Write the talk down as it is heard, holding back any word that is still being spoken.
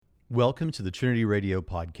Welcome to the Trinity Radio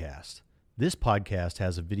Podcast. This podcast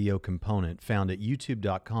has a video component found at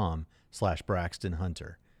youtube.com/Braxton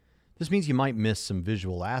Hunter. This means you might miss some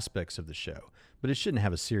visual aspects of the show, but it shouldn't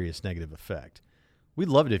have a serious negative effect. We'd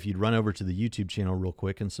love it if you'd run over to the YouTube channel real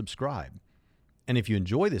quick and subscribe. And if you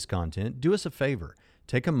enjoy this content, do us a favor.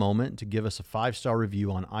 Take a moment to give us a 5-star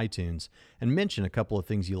review on iTunes and mention a couple of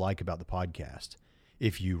things you like about the podcast.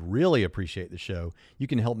 If you really appreciate the show, you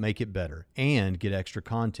can help make it better and get extra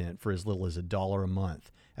content for as little as $1 a month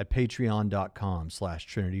at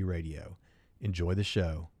patreon.com/Trinity Radio. Enjoy the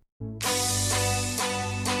show.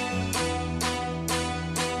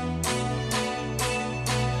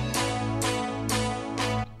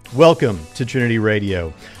 Welcome to Trinity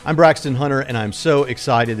Radio. I'm Braxton Hunter, and I'm so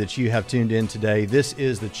excited that you have tuned in today. This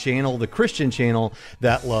is the channel, the Christian channel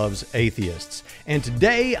that loves atheists. And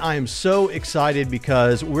today I am so excited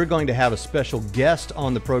because we're going to have a special guest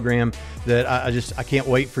on the program that I can't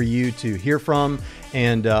wait for you to hear from.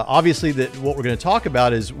 And obviously that what we're going to talk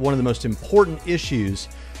about is one of the most important issues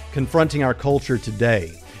confronting our culture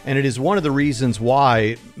today. And it is one of the reasons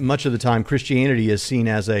why much of the time Christianity is seen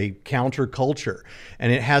as a counterculture.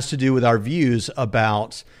 And it has to do with our views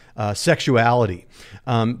about sexuality.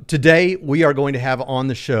 Today, we are going to have on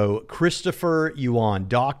the show Christopher Yuan,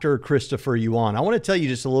 Dr. Christopher Yuan. I want to tell you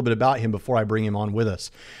just a little bit about him before I bring him on with us.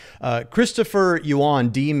 Christopher Yuan,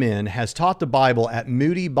 D-Min, has taught the Bible at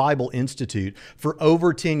Moody Bible Institute for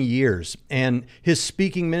over 10 years, and his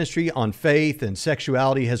speaking ministry on faith and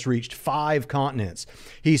sexuality has reached 5 continents.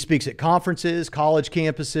 He speaks at conferences, college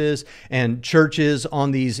campuses, and churches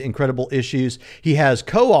on these incredible issues. He has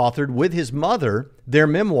co-authored with his mother their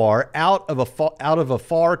memoir, Out of a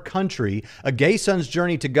Far Country, A Gay Son's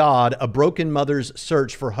Journey to God, A Broken Mother's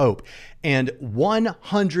Search for Hope. And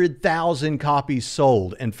 100,000 copies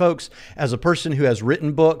sold. And folks, as a person who has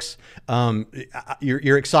written books,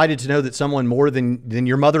 you're excited to know that someone more than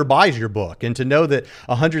your mother buys your book. And to know that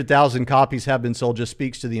 100,000 copies have been sold just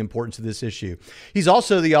speaks to the importance of this issue. He's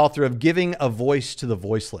also the author of Giving a Voice to the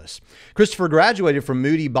Voiceless. Christopher graduated from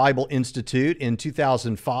Moody Bible Institute in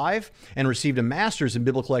 2005 and received a master's in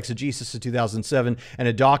biblical exegesis in 2007 and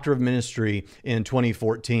a doctor of ministry in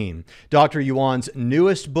 2014. Dr. Yuan's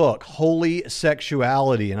newest book, Holy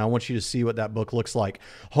Sexuality, and I want you to see what that book looks like.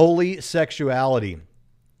 Holy Sexuality.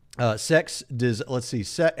 And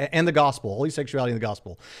the Gospel, Holy Sexuality and the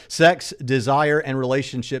Gospel. Sex, Desire, and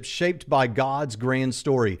Relationships Shaped by God's Grand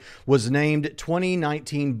Story was named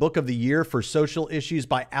 2019 Book of the Year for Social Issues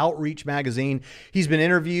by Outreach Magazine. He's been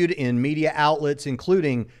interviewed in media outlets,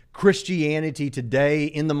 including Christianity Today,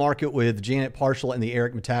 In the Market with Janet Parshall and the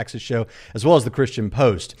Eric Metaxas Show, as well as the Christian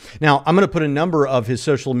Post. Now, I'm going to put a number of his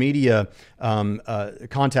social media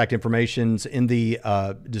contact informations in the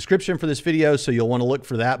description for this video, so you'll want to look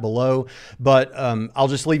for that below. But I'll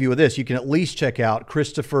just leave you with this. You can at least check out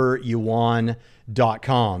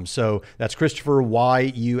ChristopherYuan.com. So that's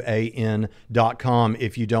ChristopherYuan.com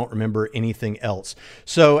if you don't remember anything else.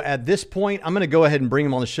 So at this point, I'm going to go ahead and bring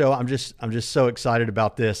him on the show. I'm just so excited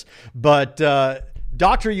about this. But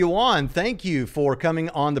Dr. Yuan, thank you for coming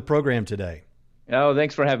on the program today. Oh,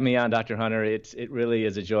 thanks for having me on, Dr. Hunter. It really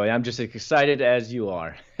is a joy. I'm just excited as you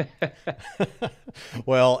are.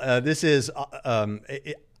 Well, this is,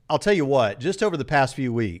 I'll tell you what, just over the past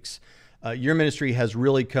few weeks, your ministry has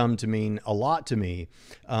really come to mean a lot to me.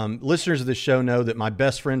 Listeners of this show know that my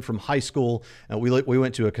best friend from high school, we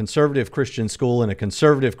went to a conservative Christian school in a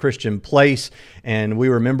conservative Christian place, and we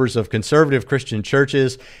were members of conservative Christian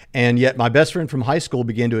churches, and yet my best friend from high school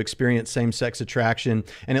began to experience same-sex attraction,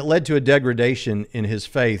 and it led to a degradation in his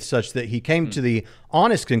faith such that he came to the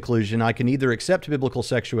honest conclusion, I can either accept biblical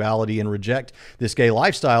sexuality and reject this gay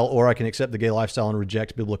lifestyle, or I can accept the gay lifestyle and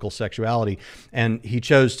reject biblical sexuality. And he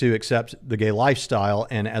chose to accept the gay lifestyle.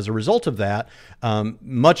 And as a result of that,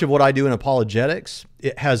 much of what I do in apologetics,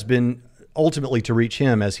 it has been ultimately to reach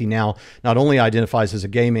him, as he now not only identifies as a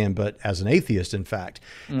gay man, but as an atheist, in fact.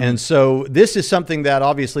 And so this is something that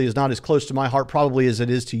obviously is not as close to my heart probably as it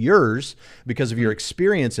is to yours because of your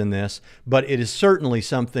experience in this, but it is certainly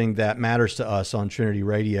something that matters to us on Trinity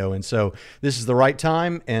Radio. And so this is the right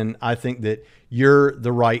time, and I think that you're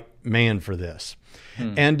the right man for this.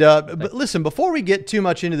 And but listen, before we get too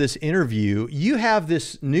much into this interview, you have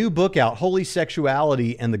this new book out, Holy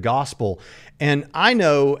Sexuality and the Gospel. And I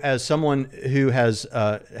know, as someone who has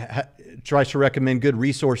tries to recommend good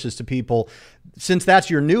resources to people, since that's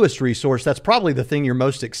your newest resource, that's probably the thing you're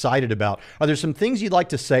most excited about. Are there some things you'd like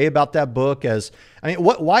to say about that book?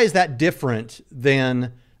 Why is that different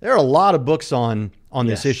than, there are a lot of books on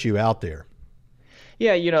this issue out there?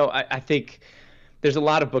 Yeah, I think there's a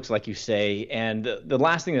lot of books, like you say, and the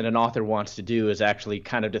last thing that an author wants to do is actually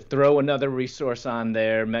kind of to throw another resource on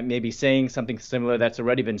there, maybe saying something similar that's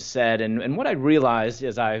already been said. And what I realized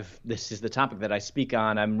is this is the topic that I speak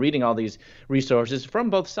on. I'm reading all these resources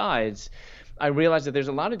from both sides. I realized that there's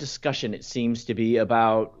a lot of discussion, it seems to be,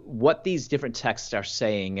 about what these different texts are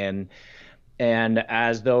saying. And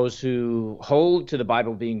as those who hold to the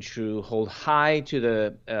Bible being true, hold high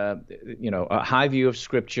to a high view of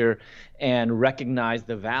Scripture and recognize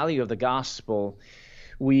the value of the gospel,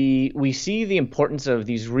 we see the importance of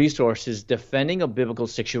these resources defending a biblical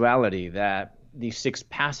sexuality, that these 6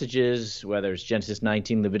 passages, whether it's Genesis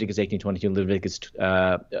 19, Leviticus 18, 22,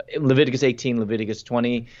 Leviticus 18, Leviticus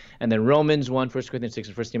 20, and then Romans 1, 1 Corinthians 6,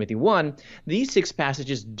 and 1 Timothy 1, these 6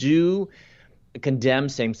 passages do condemn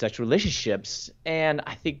same-sex relationships. And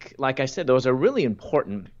I think, like I said, those are really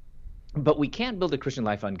important, but we can't build a Christian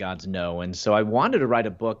life on God's no. And so I wanted to write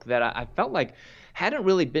a book that I felt like hadn't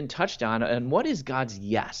really been touched on. And what is God's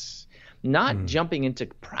yes? Not jumping into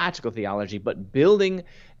practical theology, but building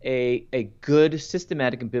a good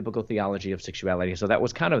systematic and biblical theology of sexuality. So that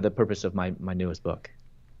was kind of the purpose of my newest book.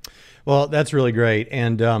 Well, that's really great.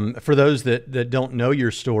 And for those that don't know your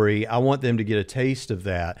story, I want them to get a taste of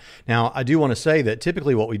that. Now, I do want to say that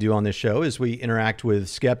typically what we do on this show is we interact with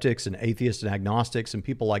skeptics and atheists and agnostics and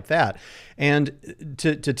people like that. And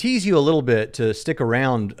to tease you a little bit, to stick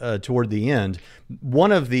around toward the end,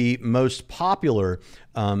 one of the most popular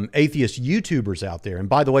atheist YouTubers out there. And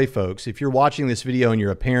by the way, folks, if you're watching this video and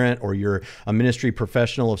you're a parent or you're a ministry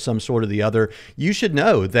professional of some sort or the other, you should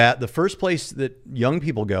know that the first place that young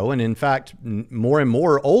people go, and in fact, more and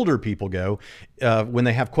more older people go, when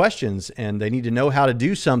they have questions and they need to know how to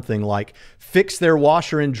do something like fix their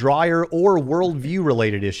washer and dryer or worldview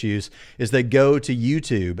related issues, is they go to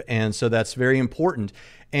YouTube. And so that's very important.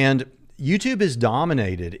 And YouTube is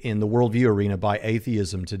dominated in the worldview arena by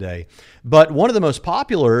atheism today. But one of the most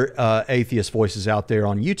popular atheist voices out there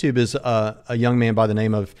on YouTube is a young man by the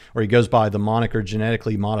name of, or he goes by the moniker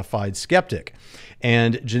Genetically Modified Skeptic.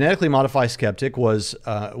 And Genetically Modified Skeptic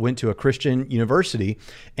went to a Christian university,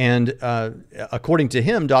 and according to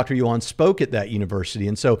him, Dr. Yuan spoke at that university.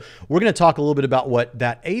 And so we're going to talk a little bit about what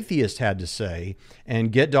that atheist had to say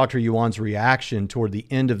and get Dr. Yuan's reaction toward the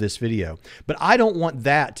end of this video. But I don't want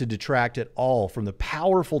that to detract at all from the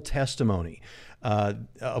powerful testimony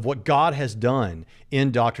of what God has done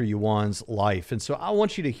in Dr. Yuan's life. And so I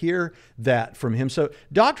want you to hear that from him. So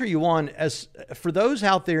Dr. Yuan, as for those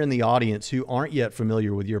out there in the audience who aren't yet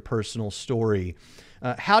familiar with your personal story,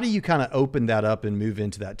 how do you kind of open that up and move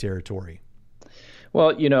into that territory?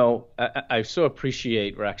 Well, I so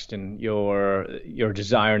appreciate, Braxton, your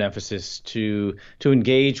desire and emphasis to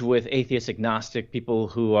engage with atheist, agnostic people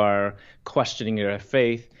who are questioning their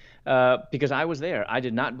faith. Because I was there. I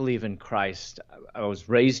did not believe in Christ. I was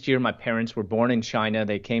raised here. My parents were born in China.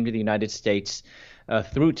 They came to the United States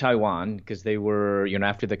through Taiwan because they were,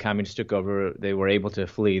 after the communists took over, they were able to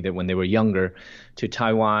flee when they were younger to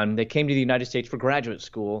Taiwan. They came to the United States for graduate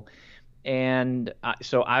school. And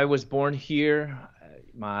so I was born here.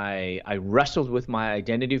 I wrestled with my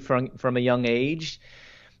identity from a young age.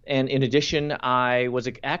 And in addition, I was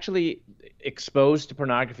actually exposed to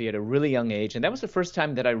pornography at a really young age, and that was the first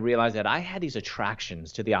time that I realized that I had these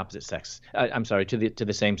attractions to the opposite sex. To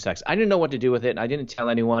the same sex. I didn't know what to do with it, and I didn't tell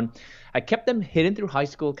anyone. I kept them hidden through high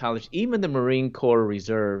school, college, even the Marine Corps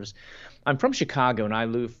reserves. I'm from Chicago, and I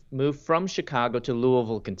moved from Chicago to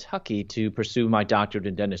Louisville, Kentucky, to pursue my doctorate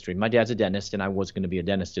in dentistry. My dad's a dentist, and I was going to be a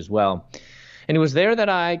dentist as well. And it was there that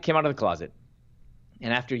I came out of the closet.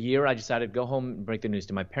 And after a year, I decided to go home and break the news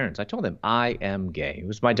to my parents. I told them, I am gay. It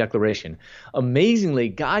was my declaration. Amazingly,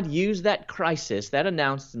 God used that crisis, that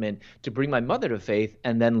announcement, to bring my mother to faith,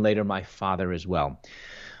 and then later my father as well.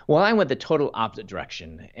 Well, I went the total opposite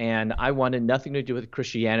direction, and I wanted nothing to do with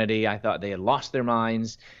Christianity. I thought they had lost their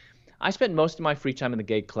minds. I spent most of my free time in the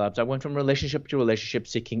gay clubs. I went from relationship to relationship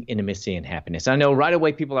seeking intimacy and happiness. I know right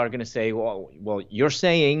away people are going to say, well, you're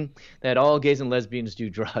saying that all gays and lesbians do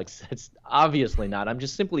drugs. That's obviously not. I'm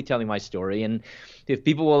just simply telling my story. And if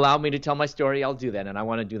people will allow me to tell my story, I'll do that. And I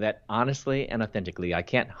want to do that honestly and authentically. I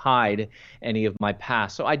can't hide any of my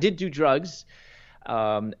past. So I did do drugs.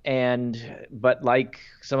 But like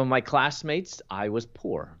some of my classmates, I was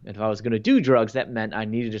poor. And if I was going to do drugs, that meant I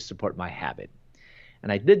needed to support my habit.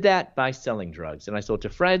 And I did that by selling drugs. And I sold to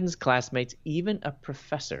friends, classmates, even a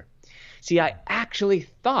professor. See, I actually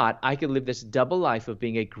thought I could live this double life of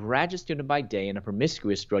being a graduate student by day and a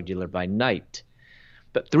promiscuous drug dealer by night.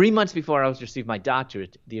 But 3 months before I was to receive my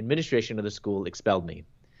doctorate, the administration of the school expelled me.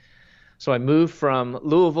 So I moved from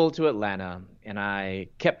Louisville to Atlanta, and I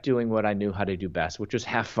kept doing what I knew how to do best, which was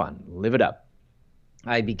have fun, live it up.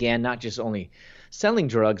 I began not just only selling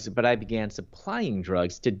drugs, but I began supplying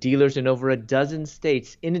drugs to dealers in over a dozen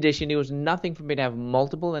states. In addition, it was nothing for me to have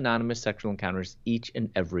multiple anonymous sexual encounters each and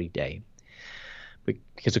every day.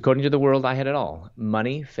 Because according to the world, I had it all: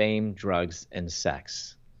 money, fame, drugs, and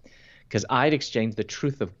sex. Because I'd exchanged the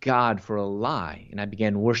truth of God for a lie, and I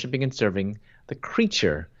began worshiping and serving the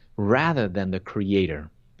creature rather than the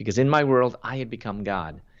creator. Because in my world, I had become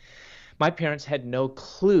God. My parents had no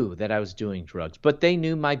clue that I was doing drugs, but they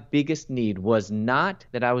knew my biggest need was not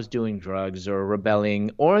that I was doing drugs or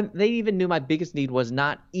rebelling, or they even knew my biggest need was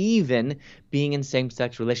not even being in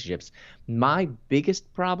same-sex relationships. My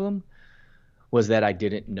biggest problem was that I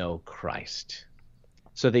didn't know Christ.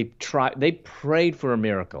 So they prayed for a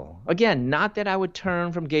miracle. Again, not that I would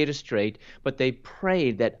turn from gay to straight, but they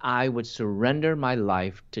prayed that I would surrender my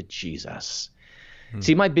life to Jesus.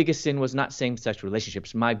 See, my biggest sin was not same-sex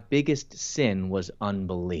relationships. My biggest sin was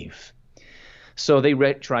unbelief. So they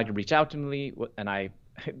tried to reach out to me, and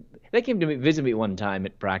they came to visit me one time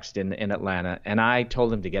at Braxton in Atlanta, and I told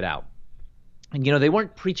them to get out. And, they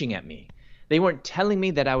weren't preaching at me. They weren't telling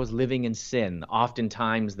me that I was living in sin.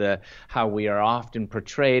 Oftentimes, how we are often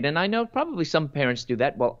portrayed, and I know probably some parents do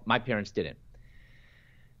that. Well, my parents didn't.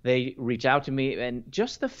 They reach out to me, and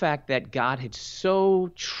just the fact that God had so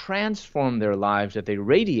transformed their lives that they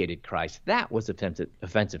radiated Christ, that was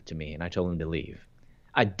offensive to me, and I told them to leave.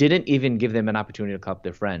 I didn't even give them an opportunity to call up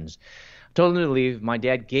their friends. I told them to leave. My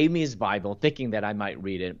dad gave me his Bible, thinking that I might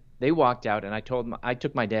read it. They walked out, and I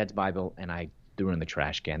took my dad's Bible, and I threw it in the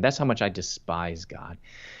trash can. That's how much I despise God.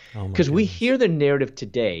 Because we hear the narrative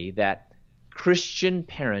today that Christian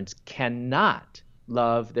parents cannot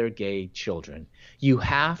love their gay children. You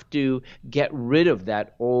have to get rid of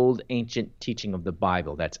that old ancient teaching of the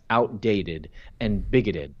Bible that's outdated and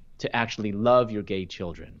bigoted to actually love your gay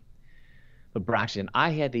children. But Braxton,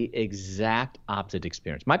 I had the exact opposite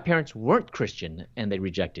experience. My parents weren't Christian and they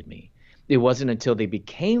rejected me. It wasn't until they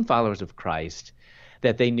became followers of Christ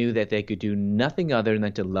that they knew that they could do nothing other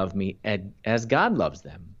than to love me as God loves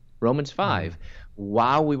them. Romans 5.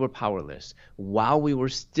 While we were powerless, while we were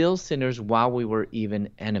still sinners, while we were even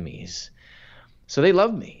enemies. So they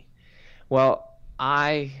loved me. Well,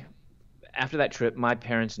 after that trip, my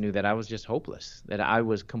parents knew that I was just hopeless, that I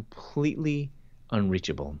was completely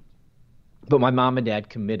unreachable. But my mom and dad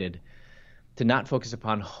committed to not focus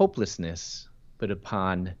upon hopelessness, but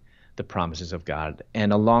upon the promises of God.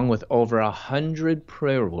 And along with over 100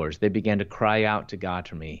 prayer warriors, they began to cry out to God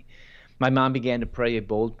for me. My mom began to pray a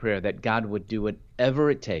bold prayer that God would do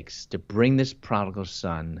whatever it takes to bring this prodigal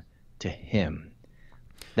son to him.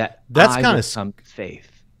 That's kind of some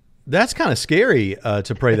faith. That's kind of scary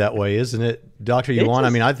to pray that way, isn't it, Dr. Yuan?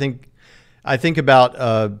 I mean, I think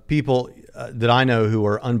about people that I know who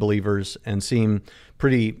are unbelievers and seem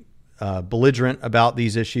pretty belligerent about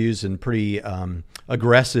these issues and pretty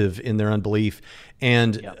aggressive in their unbelief.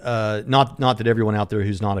 And not that everyone out there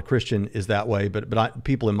who's not a Christian is that way, but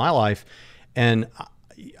people in my life, and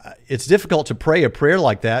it's difficult to pray a prayer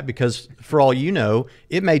like that because, for all you know,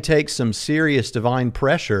 it may take some serious divine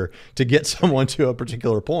pressure to get someone to a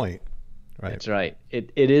particular point. Right. That's right.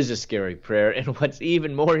 It is a scary prayer. And what's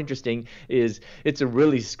even more interesting is it's a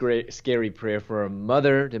really scary prayer for a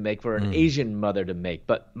mother to make, for an Asian mother to make.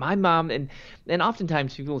 But my mom, and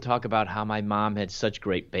oftentimes people talk about how my mom had such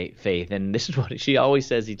great faith. And this is what she always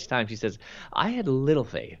says each time. She says, I had little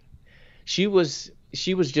faith. She was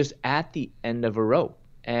just at the end of a rope.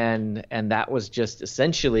 And that was just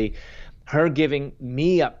essentially her giving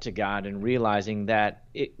me up to God and realizing that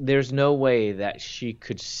there's no way that she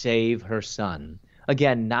could save her son.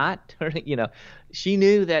 Again, not her, she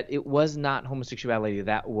knew that it was not homosexuality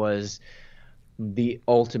that was the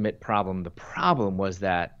ultimate problem. The problem was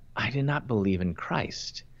that I did not believe in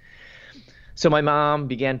Christ. So my mom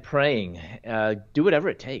began praying, do whatever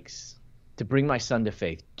it takes to bring my son to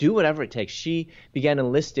faith. Do whatever it takes. She began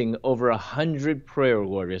enlisting over 100 prayer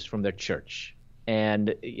warriors from their church.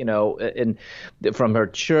 And, and from her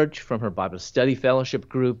church, from her Bible study fellowship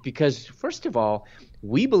group, because first of all,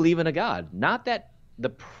 we believe in a God, not that the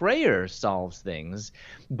prayer solves things,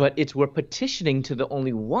 but we're petitioning to the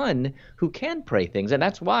only one who can pray things. And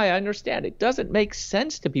that's why I understand it doesn't make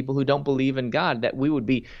sense to people who don't believe in God that we would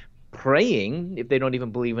be praying if they don't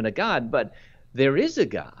even believe in a God. But there is a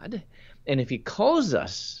God. And if he calls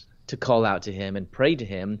us to call out to him and pray to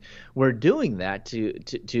him, we're doing that to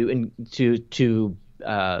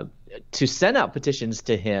send out petitions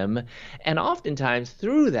to him. And oftentimes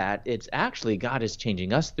through that, it's actually God is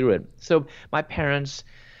changing us through it. So my parents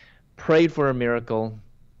prayed for a miracle.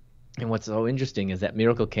 And what's so interesting is that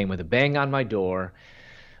miracle came with a bang on my door.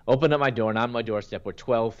 Opened up my door, and on my doorstep were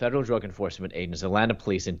 12 federal drug enforcement agents, Atlanta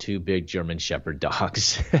police, and 2 big German Shepherd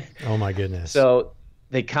dogs. Oh my goodness. So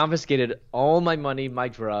they confiscated all my money, my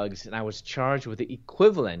drugs, and I was charged with the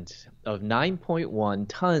equivalent of 9.1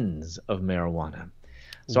 tons of marijuana.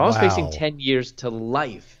 So I was facing 10 years to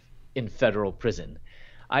life in federal prison.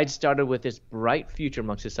 I'd started with this bright future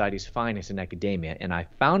among society's finest in academia, and I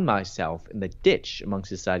found myself in the ditch among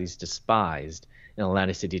society's despised in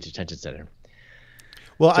Atlanta City Detention Center.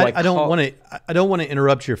 Well, so I don't want to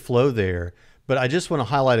interrupt your flow there, but I just want to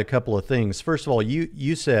highlight a couple of things. First of all,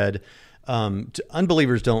 you said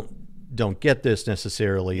unbelievers don't get this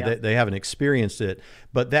necessarily. Yeah. They haven't experienced it,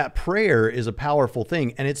 but that prayer is a powerful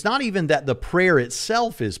thing. And it's not even that the prayer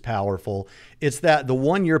itself is powerful. It's that the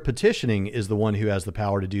one you're petitioning is the one who has the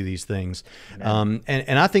power to do these things. And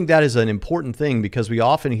I think that is an important thing, because we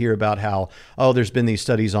often hear about how, there's been these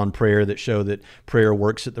studies on prayer that show that prayer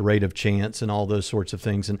works at the rate of chance and all those sorts of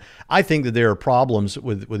things. And I think that there are problems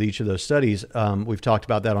with each of those studies. We've talked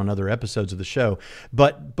about that on other episodes of the show.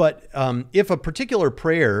 But if a particular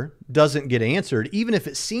prayer doesn't get answered, even if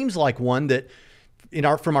it seems like one that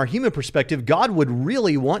from our human perspective, God would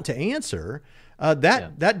really want to answer,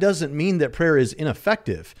 that doesn't mean that prayer is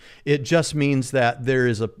ineffective. It just means that there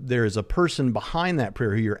is a person behind that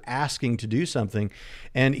prayer who you're asking to do something,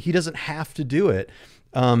 and he doesn't have to do it.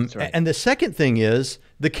 That's right. And the second thing is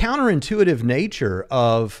the counterintuitive nature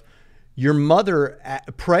of your mother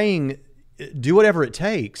praying, do whatever it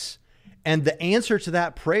takes. And the answer to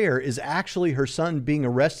that prayer is actually her son being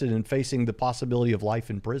arrested and facing the possibility of life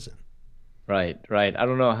in prison. Right. I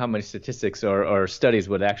don't know how many statistics or studies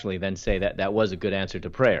would actually then say that was a good answer to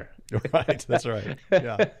prayer. Right. That's right.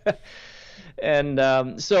 Yeah.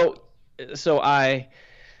 And so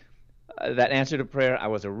that answer to prayer, I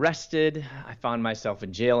was arrested. I found myself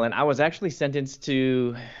in jail, and I was actually sentenced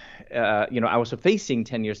to, I was facing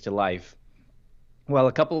 10 years to life. Well,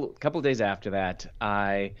 a couple days after that,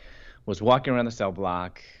 I was walking around the cell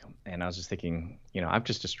block, and I was just thinking, I've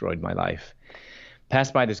just destroyed my life.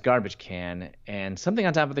 Passed by this garbage can, and something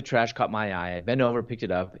on top of the trash caught my eye. I bent over, picked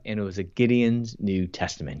it up, and it was a Gideon's New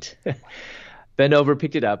Testament. Bent over,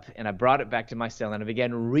 picked it up, and I brought it back to my cell, and I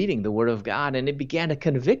began reading the Word of God, and it began to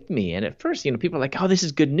convict me. And at first, people are like, oh, this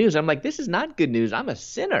is good news. I'm like, this is not good news. I'm a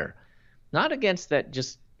sinner. Not against that,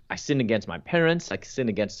 just I sinned against my parents. I sinned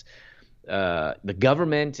against the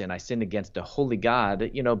government, and I sinned against the holy God,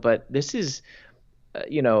 but this is,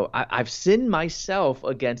 I've sinned myself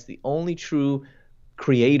against the only true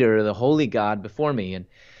creator, the holy God before me. And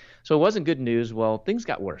so it wasn't good news. Well, things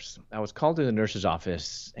got worse. I was called to the nurse's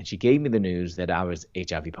office, and she gave me the news that I was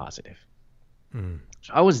HIV positive.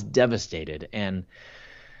 So I was devastated, and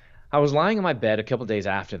I was lying in my bed a couple days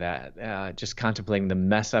after that, just contemplating the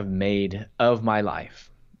mess I've made of my life.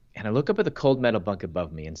 And I look up at the cold metal bunk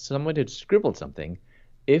above me, and someone had scribbled something.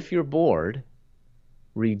 If you're bored,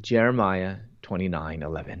 read Jeremiah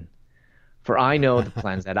 29:11. For I know the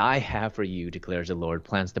plans that I have for you, declares the Lord,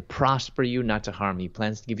 plans to prosper you, not to harm you,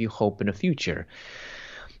 plans to give you hope in a future.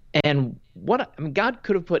 And God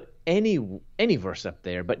could have put any verse up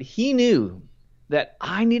there, but he knew that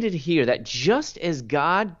I needed to hear that just as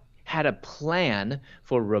God had a plan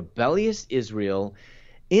for rebellious Israel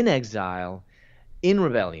in exile, in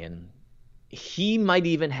rebellion, he might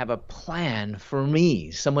even have a plan for me,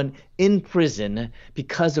 someone in prison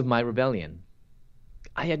because of my rebellion.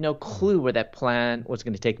 I had no clue where that plan was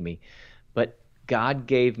going to take me, but God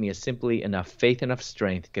gave me simply enough faith, enough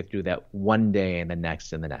strength to get through that one day and the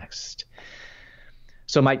next and the next.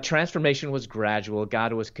 So my transformation was gradual.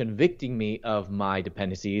 God was convicting me of my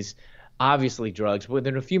dependencies, obviously drugs.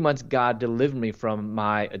 Within a few months, God delivered me from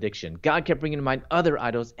my addiction. God kept bringing to mind other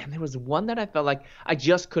idols, and there was one that I felt like I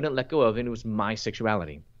just couldn't let go of, and it was my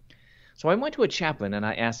sexuality. So I went to a chaplain, and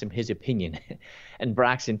I asked him his opinion. And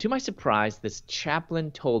Braxton, to my surprise, this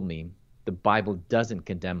chaplain told me the Bible doesn't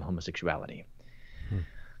condemn homosexuality.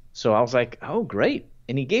 So I was like, oh, great.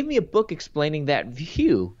 And he gave me a book explaining that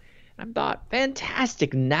view. And I thought,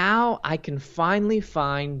 fantastic. Now I can finally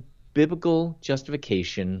find biblical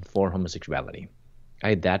justification for homosexuality. I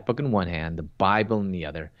had that book in one hand, the Bible in the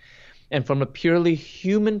other. And from a purely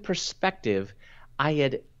human perspective, I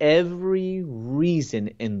had every reason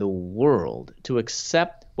in the world to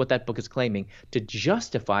accept what that book is claiming, to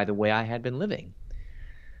justify the way I had been living.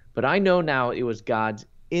 But I know now it was God's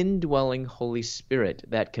indwelling Holy Spirit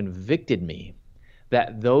that convicted me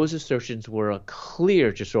that those assertions were a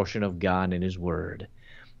clear distortion of God and his word.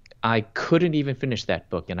 I couldn't even finish that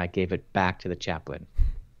book, and I gave it back to the chaplain,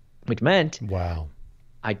 which meant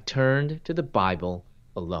I turned to the Bible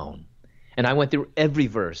alone. And I went through every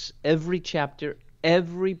verse, every chapter,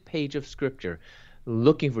 every page of Scripture,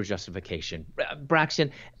 looking for justification.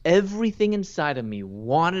 Braxton, everything inside of me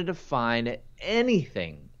wanted to find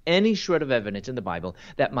anything, any shred of evidence in the Bible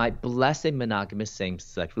that might bless a monogamous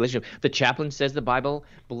same-sex relationship. The chaplain says the Bible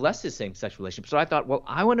blesses same-sex relationships. So I thought, well,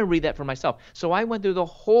 I want to read that for myself. So I went through the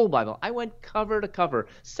whole Bible. I went cover to cover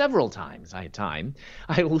several times. I had time.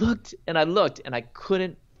 I looked, and I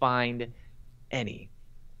couldn't find any.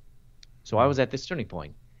 So I was at this turning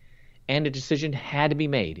point, and a decision had to be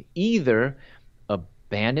made. Either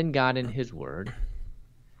abandon God and his word,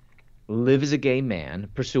 live as a gay man,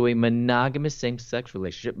 pursue a monogamous same-sex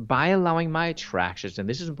relationship by allowing my attractions, and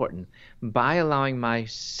this is important, by allowing my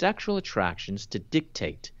sexual attractions to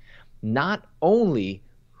dictate not only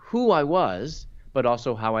who I was, but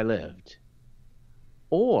also how I lived.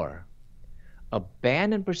 Or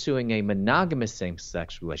abandon pursuing a monogamous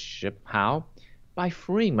same-sex relationship. How? By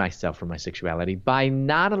freeing myself from my sexuality, by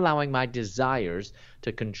not allowing my desires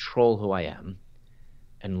to control who I am,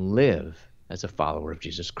 and live as a follower of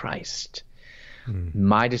Jesus Christ.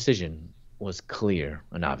 My decision was clear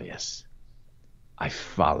and obvious. I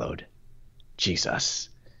followed Jesus.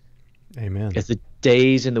 Amen. As the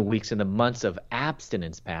days and the weeks and the months of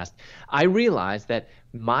abstinence passed, I realized that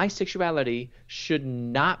my sexuality should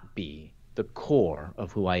not be the core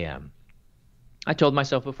of who I am. I told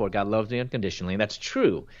myself before, God loves me unconditionally, and that's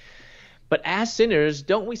true. But as sinners,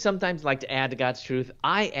 don't we sometimes like to add to God's truth?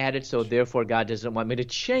 I added, so therefore God doesn't want me to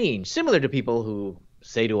change. Similar to people who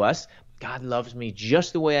say to us, God loves me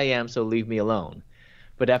just the way I am, so leave me alone.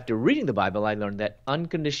 But after reading the Bible, I learned that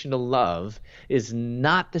unconditional love is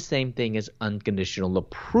not the same thing as unconditional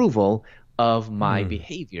approval of my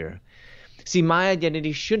behavior. See, my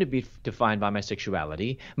identity shouldn't be defined by my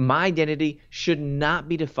sexuality. My identity should not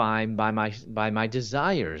be defined by my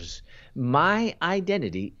desires. My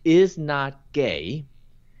identity is not gay.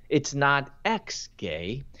 It's not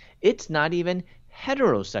ex-gay. It's not even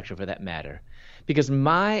heterosexual for that matter. Because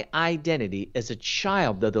my identity as a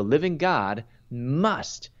child of the living God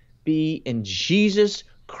must be in Jesus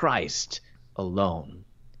Christ alone.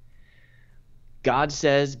 God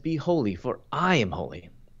says, be holy, for I am holy.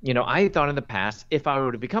 You know, I thought in the past, if I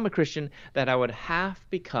were to become a Christian, that I would have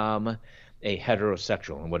become a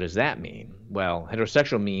heterosexual. And what does that mean? Well,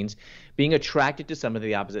 heterosexual means being attracted to someone of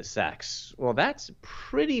the opposite sex. Well, that's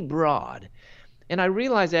pretty broad. And I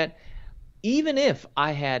realized that even if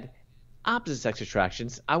I had opposite sex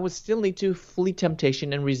attractions, I would still need to flee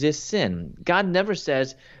temptation and resist sin. God never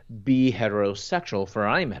says, be heterosexual, for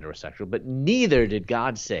I am heterosexual, but neither did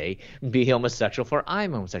God say, be homosexual, for I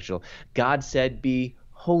am homosexual. God said, be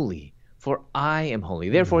holy, for I am holy.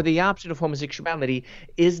 Therefore, the opposite of homosexuality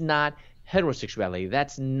is not heterosexuality.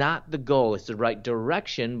 That's not the goal. It's the right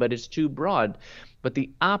direction, but it's too broad. But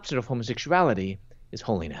the opposite of homosexuality is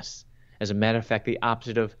holiness. As a matter of fact, the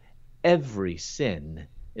opposite of every sin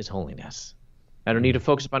is holiness. I don't need to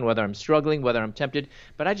focus upon whether I'm struggling, whether I'm tempted,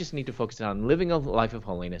 but I just need to focus on living a life of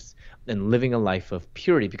holiness and living a life of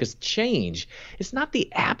purity, because change is not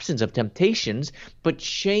the absence of temptations, but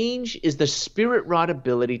change is the spirit-wrought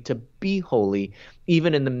ability to be holy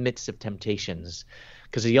even in the midst of temptations.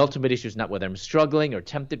 Because the ultimate issue is not whether I'm struggling or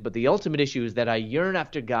tempted, but the ultimate issue is that I yearn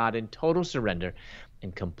after God in total surrender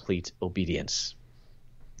and complete obedience.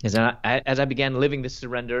 As I began living this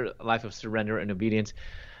life of surrender and obedience,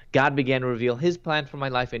 God began to reveal his plan for my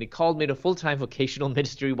life, and he called me to full-time vocational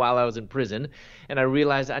ministry while I was in prison. And I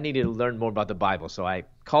realized I needed to learn more about the Bible. So I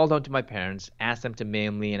called on to my parents, asked them to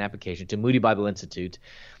mail me an application to Moody Bible Institute.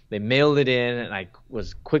 They mailed it in, and I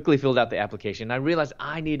was quickly filled out the application. I realized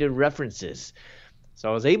I needed references. So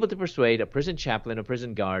I was able to persuade a prison chaplain, a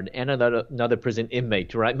prison guard, and another prison inmate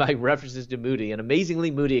to write my references to Moody. And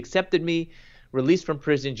amazingly, Moody accepted me. Released from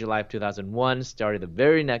prison July of 2001, started the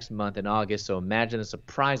very next month in August. So imagine the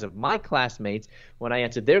surprise of my classmates when I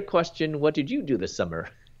answered their question, what did you do this summer?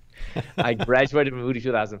 I graduated from Moody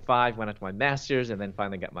 2005, went on to my master's, and then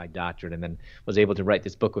finally got my doctorate, and then was able to write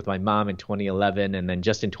this book with my mom in 2011. And then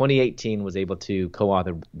just in 2018 was able to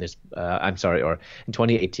co-author this, in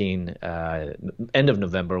 2018, end of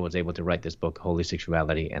November, was able to write this book, Holy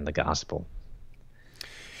Sexuality and the Gospel.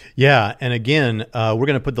 Yeah, and again, we're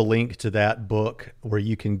going to put the link to that book where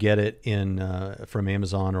you can get it from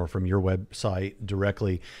Amazon or from your website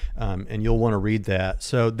directly, and you'll want to read that.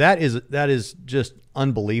 So that is just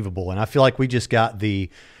unbelievable, and I feel like we just got the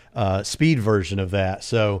speed version of that.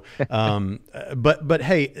 So, but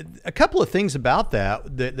hey, a couple of things about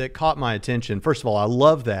that caught my attention. First of all, I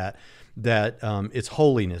love that it's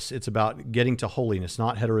holiness. It's about getting to holiness,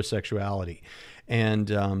 not heterosexuality.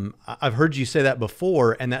 And I've heard you say that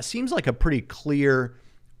before, and that seems like a pretty clear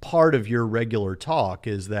part of your regular talk,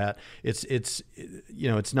 is that it's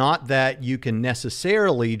not that you can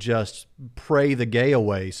necessarily just pray the gay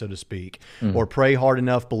away, so to speak, or pray hard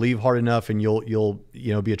enough, believe hard enough, and you'll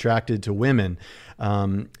be attracted to women.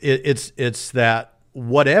 It's that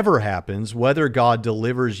whatever happens, whether God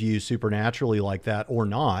delivers you supernaturally like that or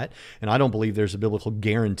not, and I don't believe there's a biblical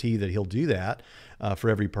guarantee that He'll do that for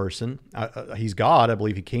every person. He's God. I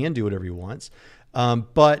believe He can do whatever He wants.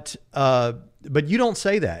 But you don't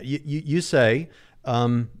say that. You say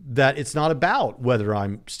that it's not about whether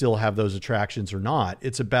I'm still have those attractions or not.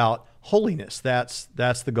 It's about holiness. That's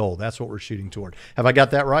the goal. That's what we're shooting toward. Have I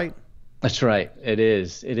got that right? That's right. It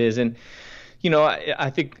is. And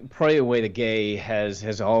I think pray away the gay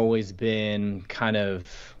has always been kind of.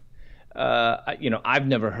 I've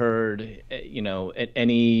never heard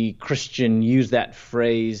any Christian use that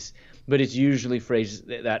phrase. But it's usually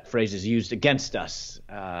that phrase is used against us.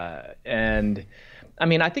 And I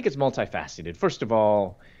mean, I think it's multifaceted. First of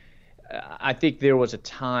all, I think there was a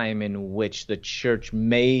time in which the church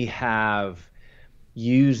may have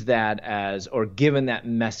used that as, or given that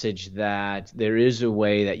message that there is a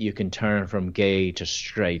way that you can turn from gay to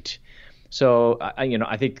straight. So,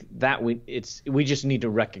 I think that we just need to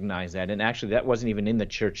recognize that. And actually, that wasn't even in the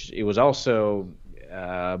church. It was also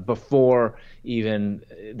before even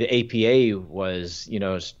the APA was,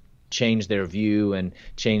 changed their view and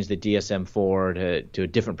changed the DSM-4 to a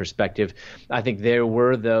different perspective. I think there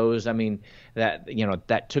were those,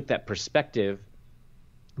 that took that perspective,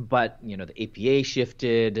 but, the APA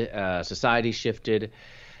shifted, society shifted,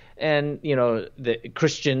 and, the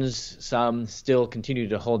Christians, some still continue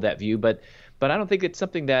to hold that view, but I don't think it's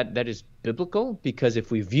something that is biblical, because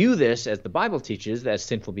if we view this as the Bible teaches, as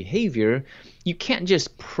sinful behavior, you can't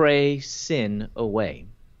just pray sin away.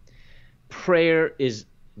 Prayer is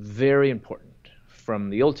very important.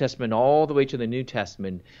 From the Old Testament all the way to the New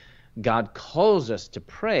Testament, God calls us to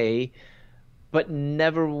pray, but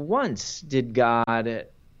never once did God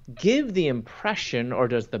give the impression, or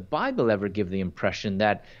does the Bible ever give the impression,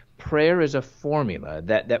 that prayer is a formula,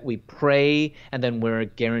 that we pray and then we're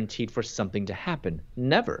guaranteed for something to happen.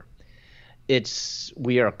 Never.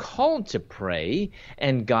 We are called to pray,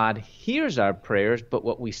 and God hears our prayers, but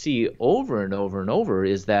what we see over and over and over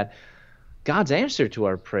is that God's answer to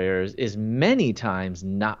our prayers is many times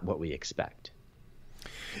not what we expect.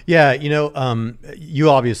 Yeah, you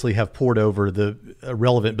obviously have poured over the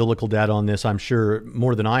relevant biblical data on this, I'm sure,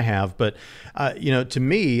 more than I have. But, to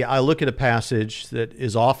me, I look at a passage that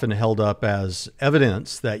is often held up as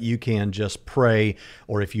evidence that you can just pray,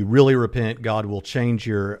 or if you really repent, God will change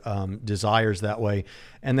your desires that way.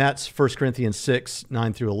 And that's 1 Corinthians 6,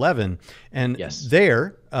 9 through 11. And yes.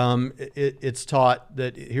 There, it's taught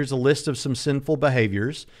that here's a list of some sinful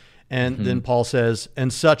behaviors. And then Paul says,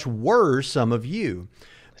 and such were some of you.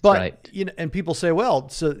 But, right. And people say, well,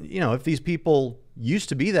 so, if these people used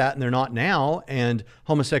to be that and they're not now, and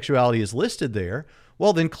homosexuality is listed there,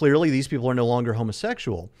 well, then clearly these people are no longer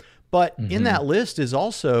homosexual. But in that list is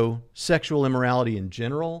also sexual immorality in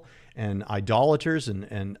general, and idolaters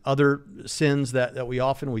and other sins that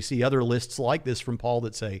we see other lists like this from Paul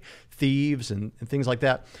that say thieves and things like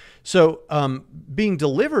that. So being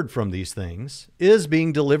delivered from these things is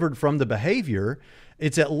being delivered from the behavior.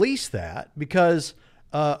 It's at least that, because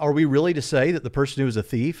are we really to say that the person who was a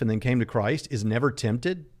thief and then came to Christ is never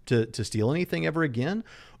tempted to steal anything ever again?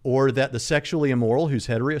 Or that the sexually immoral who's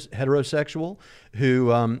heterosexual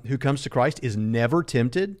who comes to Christ is never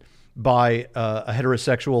tempted by a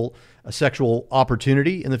sexual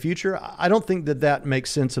opportunity in the future? I don't think that makes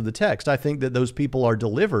sense of the text. I think that those people are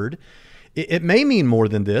delivered. It may mean more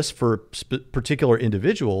than this for particular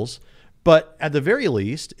individuals, but at the very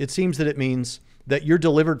least, it seems that it means that you're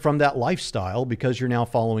delivered from that lifestyle because you're now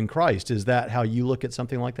following Christ. Is that how you look at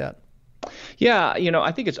something like that? Yeah,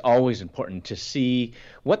 I think it's always important to see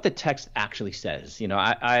what the text actually says.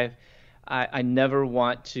 I never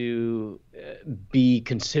want to be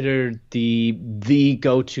considered the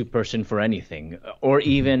go-to person for anything, or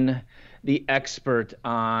even the expert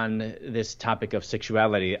on this topic of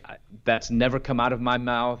sexuality. That's never come out of my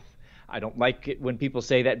mouth. I don't like it when people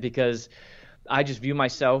say that, because I just view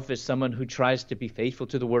myself as someone who tries to be faithful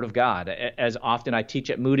to the Word of God. As often I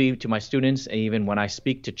teach at Moody to my students, and even when I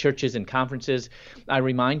speak to churches and conferences, I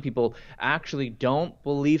remind people, actually don't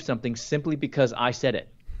believe something simply because I said it.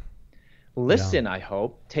 Listen, yeah. I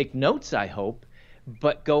hope, take notes, I hope,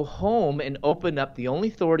 but go home and open up the only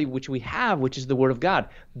authority which we have, which is the Word of God.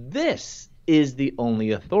 This is the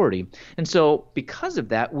only authority. And so because of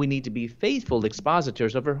that, we need to be faithful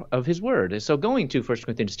expositors of His Word. And so going to 1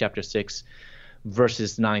 Corinthians chapter 6,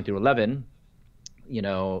 verses 9 through 11,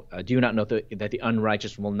 do you not know that the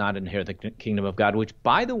unrighteous will not inherit the kingdom of God? Which,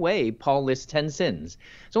 by the way, Paul lists 10 sins.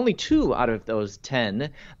 It's only 2 out of those 10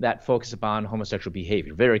 that focus upon homosexual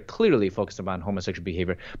behavior, very clearly focus upon homosexual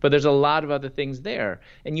behavior. But there's a lot of other things there.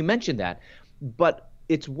 And you mentioned that. But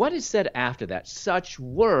it's what is said after that. Such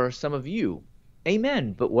were some of you.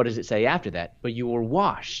 Amen. But what does it say after that? But you were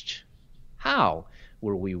washed. How?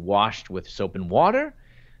 Were we washed with soap and water?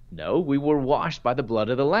 No, we were washed by the blood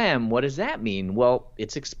of the Lamb. What does that mean? Well,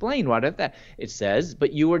 it's explained right after that. It says,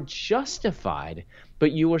 but you were justified,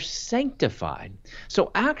 but you were sanctified.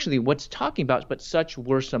 So actually what's talking about, but such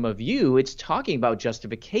were some of you, it's talking about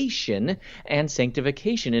justification and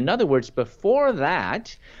sanctification. In other words, before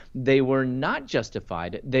that, they were not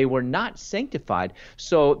justified. They were not sanctified.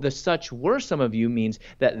 So the such were some of you means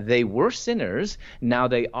that they were sinners. Now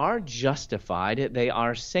they are justified. They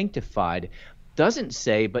are sanctified. Doesn't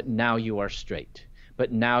say, but now you are straight.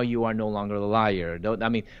 But now you are no longer a liar.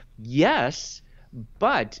 Yes,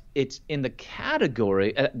 but it's in the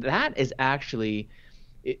category that is actually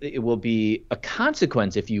it will be a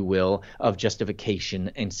consequence, if you will, of justification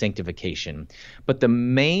and sanctification. But the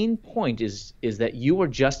main point is that you were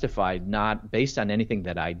justified not based on anything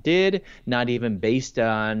that I did, not even based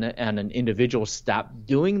on an individual stopped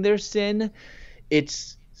doing their sin.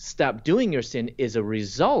 It's stop doing your sin is a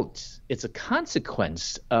result. It's a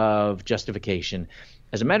consequence of justification.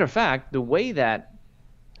 As a matter of fact, the way that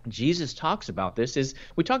Jesus talks about this is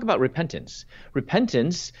we talk about repentance.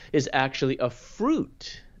 Repentance is actually a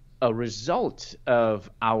fruit, a result of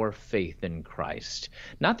our faith in Christ,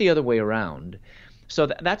 not the other way around. So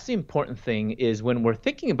that's the important thing is when we're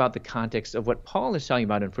thinking about the context of what Paul is talking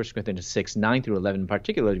about in 1 Corinthians 6, 9 through 11,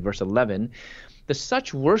 particularly verse 11, the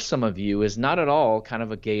such were some of you is not at all kind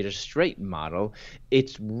of a gay to straight model.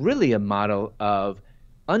 It's really a model of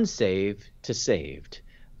unsaved to saved,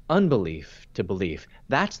 unbelief to belief.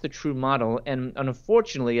 That's the true model. And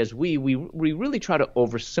unfortunately, as we really try to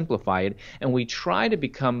oversimplify it, and we try to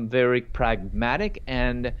become very pragmatic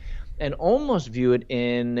and almost view it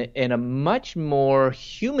in a much more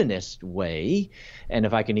humanist way, and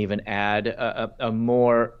if I can even add a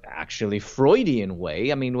more actually Freudian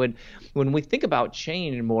way. I mean, when we think about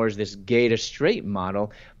change more as this gay to straight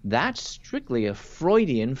model, that's strictly a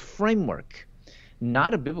Freudian framework,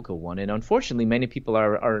 not a biblical one. And unfortunately, many people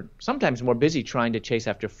are sometimes more busy trying to chase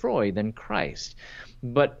after Freud than Christ.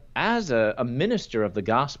 But as a minister of the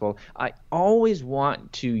gospel, I always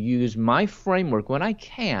want to use my framework when I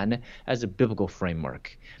can as a biblical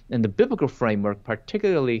framework. And the biblical framework,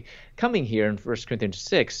 particularly coming here in 1 Corinthians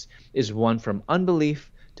 6, is one from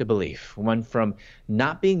unbelief to belief, one from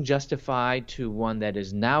not being justified to one that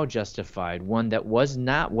is now justified, one that was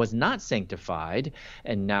not sanctified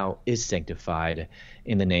and now is sanctified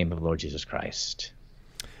in the name of the Lord Jesus Christ.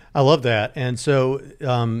 I love that. And so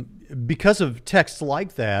because of texts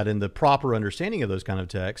like that and the proper understanding of those kind of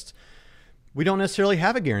texts, we don't necessarily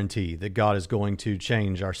have a guarantee that God is going to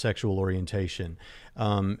change our sexual orientation.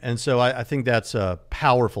 And so I think that's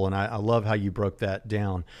powerful, and I love how you broke that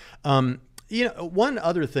down. One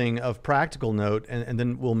other thing of practical note, and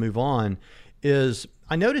then we'll move on, is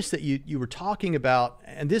I noticed that you were talking about,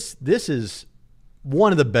 and this is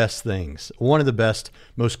one of the best things, one of the best,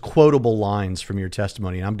 most quotable lines from your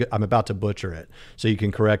testimony. And I'm about to butcher it, so you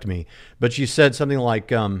can correct me. But you said something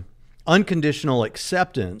like, unconditional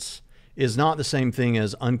acceptance is not the same thing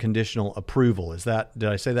as unconditional approval. Did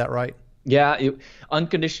I say that right? Yeah,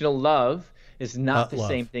 unconditional love is not the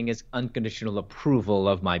same thing as unconditional approval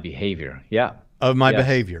of my behavior. Yeah. Of my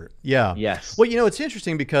behavior. Yeah. Yes. Well, it's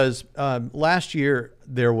interesting because last year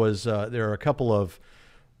there are a couple of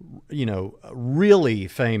really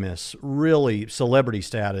famous, really celebrity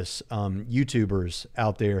status YouTubers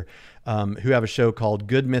out there who have a show called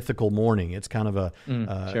Good Mythical Morning. It's kind of a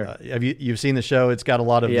sure. You've seen the show? It's got a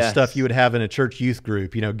lot of the stuff you would have in a church youth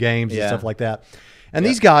group, games and stuff like that. And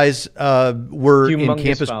these guys were humongous in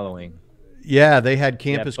campus following. Yeah, they had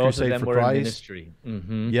Campus both Crusade of them for were Christ. In ministry.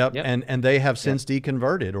 Mm-hmm. Yep. And they have since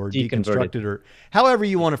deconverted or deconstructed, or however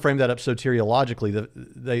you want to frame that up soteriologically.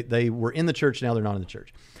 They were in the church, now they're not in the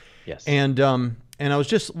church. Yes. And I was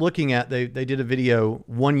just looking at, they did a video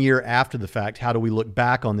 1 year after the fact. How do we look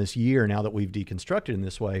back on this year now that we've deconstructed in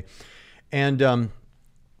this way? And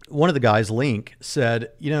one of the guys, Link,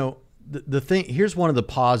 said, the thing, here's one of the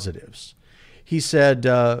positives. He said,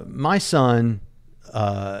 my son,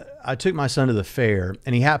 I took my son to the fair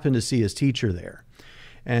and he happened to see his teacher there.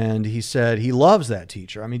 And he said he loves that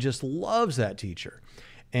teacher. I mean, just loves that teacher.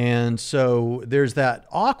 And so there's that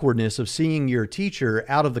awkwardness of seeing your teacher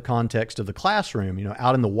out of the context of the classroom,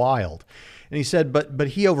 out in the wild. And he said, but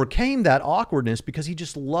he overcame that awkwardness because he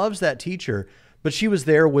just loves that teacher but she was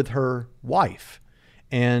there with her wife,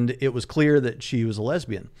 and it was clear that she was a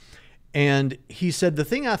lesbian. And he said, the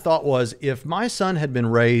thing I thought was, if my son had been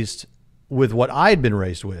raised with what I had been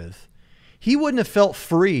raised with, he wouldn't have felt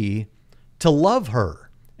free to love her.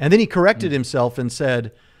 And then he corrected himself and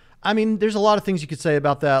said, I mean, there's a lot of things you could say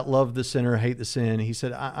about that. Love the sinner, hate the sin. He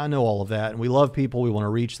said, I know all of that. And we love people. We want to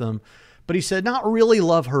reach them. But he said, not really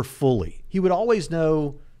love her fully. He would always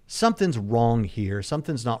know something's wrong here.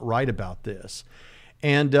 Something's not right about this.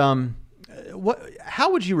 And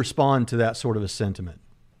how would you respond to that sort of a sentiment?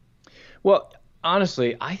 Well,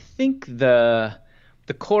 honestly, I think the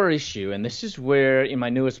core issue, and this is where in my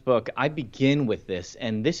newest book I begin with this,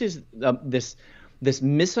 and this is this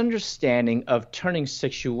misunderstanding of turning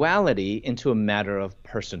sexuality into a matter of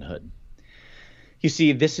personhood. You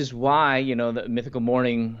see, this is why the Mythical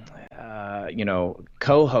Morning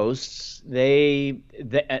co-hosts they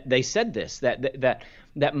said this,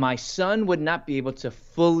 that my son would not be able to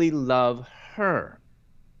fully love her.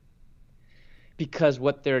 Because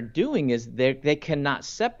what they're doing is they cannot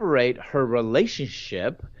separate her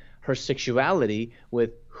relationship, her sexuality,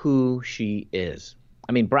 with who she is.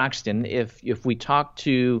 I mean, Braxton, if we talk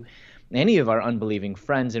to any of our unbelieving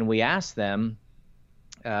friends and we ask them,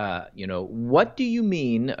 what do you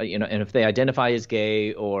mean, and if they identify as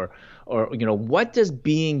gay or what does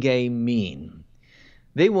being gay mean?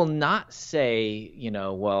 They will not say,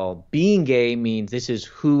 well, being gay means this is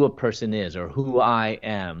who a person is or who I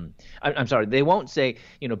am. I'm sorry, they won't say,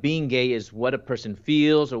 being gay is what a person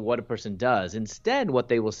feels or what a person does. Instead, what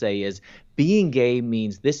they will say is being gay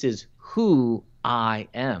means this is who I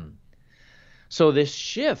am. So this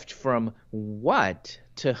shift from what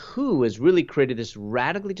to who has really created this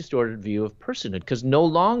radically distorted view of personhood, because no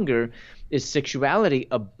longer is sexuality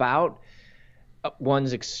about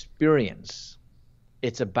one's experience.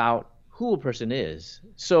 It's about who a person is.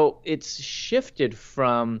 So it's shifted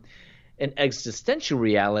from an existential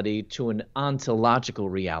reality to an ontological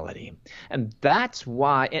reality. And that's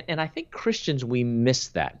why, and I think Christians, we miss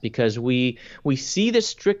that because we see this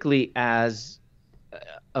strictly as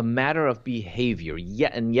a matter of behavior. Yeah,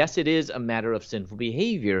 and yes, it is a matter of sinful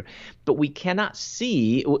behavior, but we can't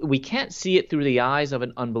see it through the eyes of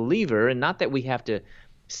an unbeliever, and not that we have to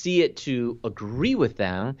see it to agree with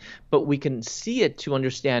them, but we can see it to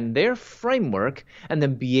understand their framework and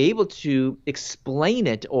then be able to explain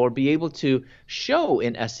it or be able to show,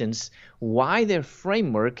 in essence, why their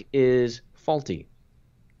framework is faulty.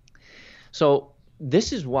 So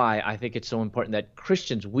this is why I think it's so important that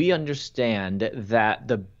Christians, we understand that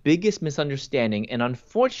the biggest misunderstanding, and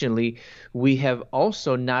unfortunately we have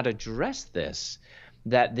also not addressed this,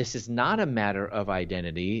 that this is not a matter of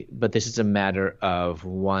identity, but this is a matter of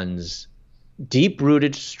one's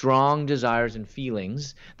deep-rooted, strong desires and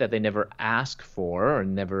feelings that they never ask for or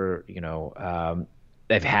never,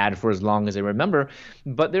 they've had for as long as they remember.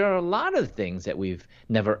 But there are a lot of things that we've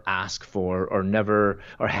never asked for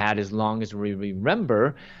or had as long as we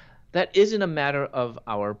remember that isn't a matter of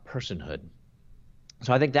our personhood.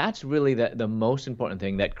 So I think that's really the most important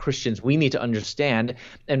thing that Christians, we need to understand.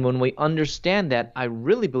 And when we understand that, I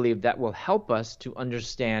really believe that will help us to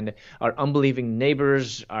understand our unbelieving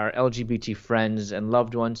neighbors, our LGBT friends and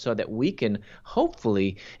loved ones, so that we can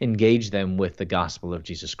hopefully engage them with the gospel of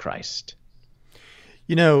Jesus Christ.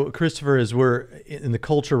 Christopher, as we're in the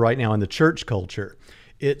culture right now, in the church culture,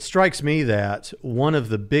 it strikes me that one of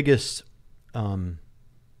the biggest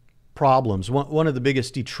problems, one of the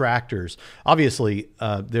biggest detractors, obviously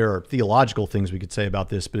there are theological things we could say about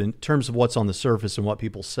this, but in terms of what's on the surface and what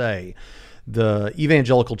people say, the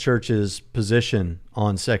evangelical church's position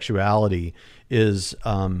on sexuality is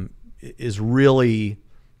really,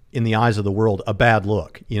 in the eyes of the world, a bad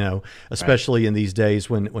look, especially in these days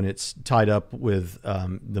when it's tied up with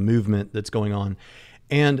the movement that's going on.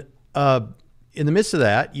 And in the midst of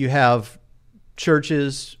that, you have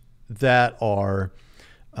churches that are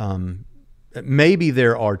maybe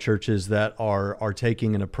there are churches that are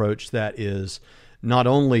taking an approach that is not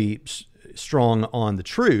only strong on the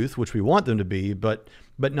truth, which we want them to be, but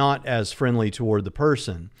not as friendly toward the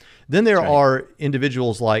person. Then there are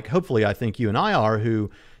individuals like, hopefully, I think you and I are, who,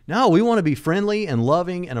 no, we want to be friendly and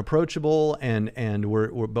loving and approachable, and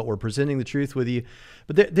we're presenting the truth with you.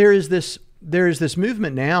 But there is this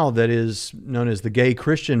movement now that is known as the gay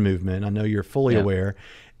Christian movement. I know you're fully aware,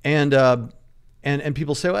 and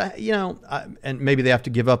people say, well, and maybe they have to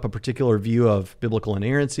give up a particular view of biblical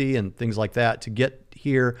inerrancy and things like that to get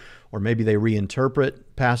here, or maybe they reinterpret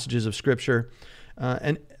passages of Scripture.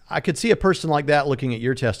 And I could see a person like that looking at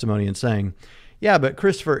your testimony and saying, yeah, but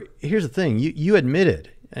Christopher, here's the thing. You admitted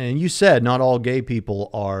And you said not all gay people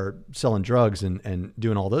are selling drugs and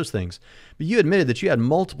doing all those things, but you admitted that you had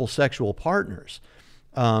multiple sexual partners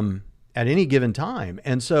at any given time.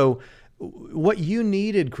 And so what you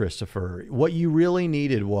needed, Christopher, what you really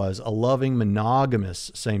needed was a loving,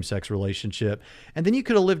 monogamous same-sex relationship. And then you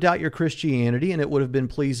could have lived out your Christianity and it would have been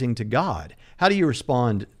pleasing to God. How do you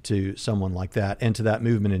respond to someone like that and to that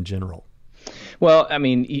movement in general? Well, I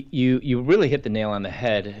mean, you really hit the nail on the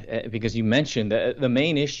head because you mentioned the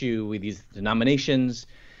main issue with these denominations,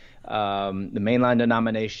 the mainline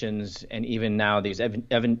denominations, and even now these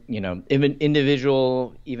even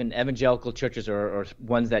individual, even evangelical churches or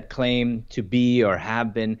ones that claim to be or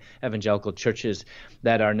have been evangelical churches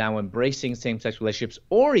that are now embracing same-sex relationships,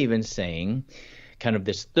 or even saying kind of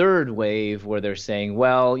this third wave where they're saying,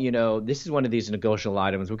 well, this is one of these negotiable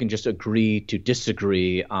items. We can just agree to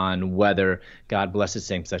disagree on whether God blesses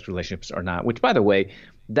same-sex relationships or not, which, by the way,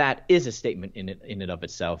 that is a statement in and of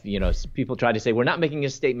itself. People try to say we're not making a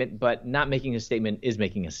statement, but not making a statement is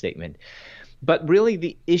making a statement. But really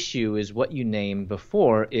the issue is what you named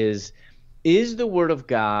before is the Word of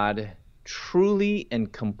God truly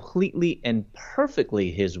and completely and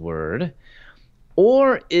perfectly His Word,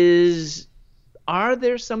 or are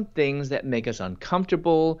there some things that make us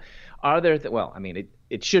uncomfortable? Are there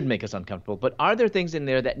it should make us uncomfortable, but are there things in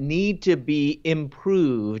there that need to be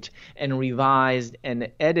improved and revised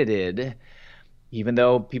and edited, even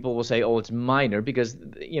though people will say, oh, it's minor, because,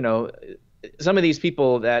 some of these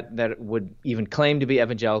people that would even claim to be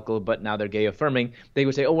evangelical, but now they're gay affirming, they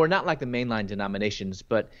would say, oh, we're not like the mainline denominations.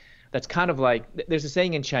 But that's kind of like, there's a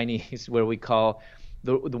saying in Chinese where we call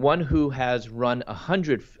the one who has run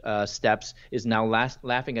 100 steps is now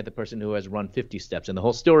laughing at the person who has run 50 steps. And the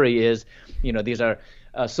whole story is, these are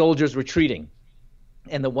soldiers retreating.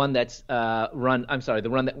 And the one that's the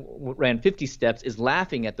one that ran 50 steps is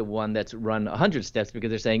laughing at the one that's run 100 steps because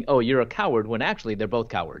they're saying, oh, you're a coward, when actually they're both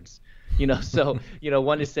cowards. So,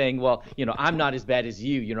 one is saying, well, I'm not as bad as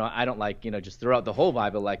you. I don't just throw out the whole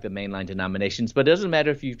Bible like the mainline denominations. But it doesn't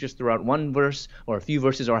matter if you just throw out one verse or a few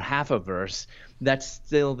verses or half a verse. That's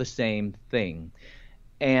still the same thing.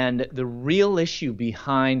 And the real issue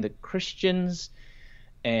behind the Christians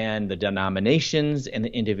and the denominations and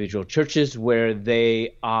the individual churches where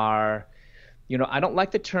they are, I don't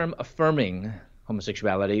like the term affirming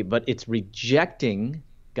homosexuality, but it's rejecting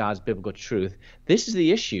God's biblical truth. This is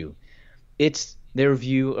the issue. It's their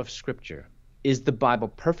view of Scripture. Is the Bible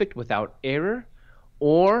perfect without error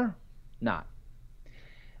or not?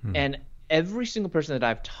 And every single person that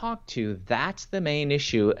I've talked to, that's the main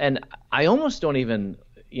issue. And I almost don't even,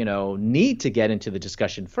 need to get into the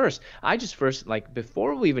discussion first. I just first,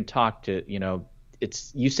 before we even talk to,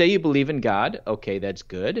 it's you say you believe in God. Okay, that's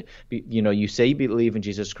good. You say you believe in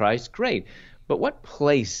Jesus Christ. Great. But what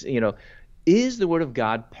place, is the Word of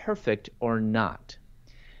God perfect or not?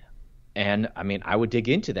 And I would dig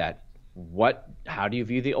into that. How do you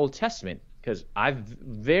view the Old Testament? Because I've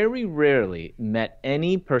very rarely met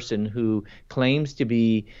any person who claims to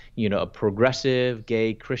be, a progressive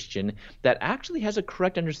gay Christian that actually has a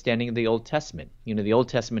correct understanding of the Old Testament. The Old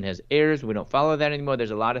Testament has errors. We don't follow that anymore.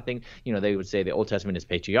 There's a lot of things. They would say the Old Testament is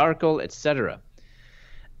patriarchal, etc.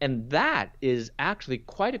 And that is actually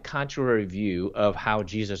quite a contrary view of how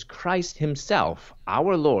Jesus Christ himself,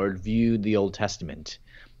 our Lord, viewed the Old Testament.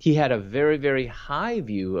 He had a very, very high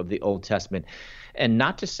view of the Old Testament. And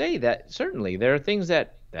not to say that certainly there are things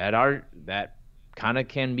that kind of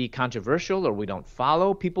can be controversial or we don't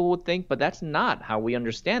follow, people would think, but that's not how we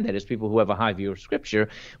understand that as people who have a high view of Scripture.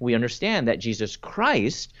 We understand that Jesus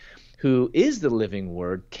Christ, who is the living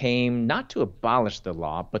Word, came not to abolish the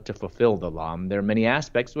law, but to fulfill the law. And there are many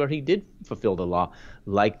aspects where he did fulfill the law,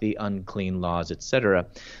 like the unclean laws, etc.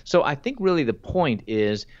 So I think really the point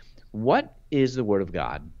is, what is the Word of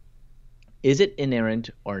God? Is it inerrant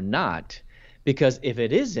or not? Because if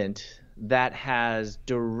it isn't, that has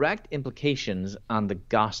direct implications on the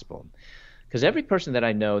gospel. Because every person that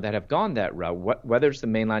I know that have gone that route, whether it's the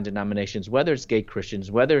mainline denominations, whether it's gay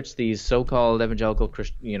Christians, whether it's these so-called evangelical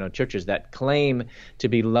churches that claim to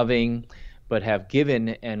be loving but have given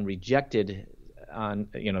and rejected on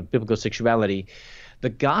biblical sexuality, the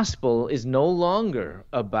gospel is no longer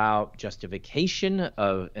about justification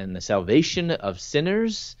and the salvation of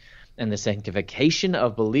sinners and the sanctification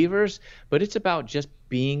of believers, but it's about just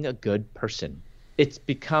being a good person. It's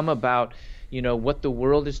become about, what the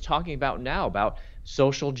world is talking about now, about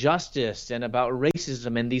social justice and about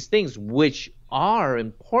racism and these things, which are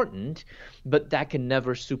important, but that can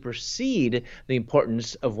never supersede the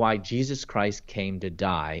importance of why Jesus Christ came to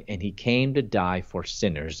die. And he came to die for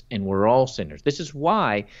sinners, and we're all sinners. This is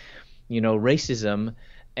why, racism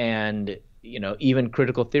and even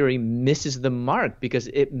critical theory misses the mark because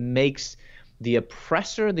it makes the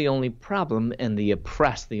oppressor the only problem and the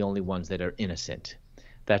oppressed the only ones that are innocent.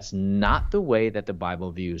 That's not the way that the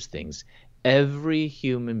Bible views things. Every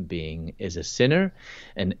human being is a sinner,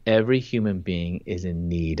 and every human being is in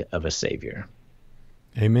need of a Savior.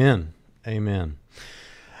 Amen. Amen.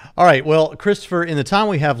 All right. Well, Christopher, in the time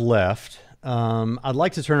we have left, I'd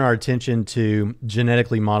like to turn our attention to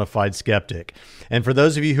genetically modified skeptic. And for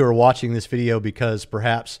those of you who are watching this video because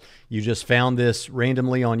perhaps you just found this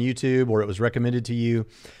randomly on YouTube or it was recommended to you,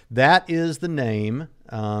 that is the name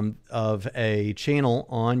of a channel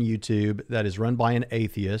on YouTube that is run by an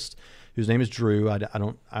atheist whose name is Drew.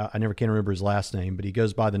 I never can remember his last name, but he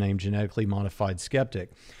goes by the name Genetically Modified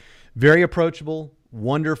Skeptic. Very approachable,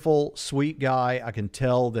 wonderful, sweet guy. I can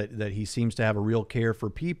tell that he seems to have a real care for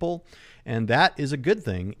people, and that is a good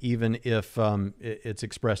thing, even if it's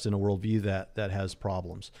expressed in a worldview that has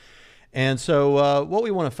problems. And so what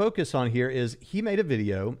we want to focus on here is he made a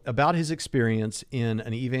video about his experience in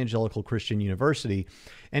an evangelical Christian university,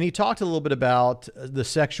 and he talked a little bit about the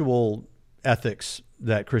sexual ethics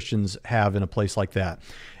that Christians have in a place like that.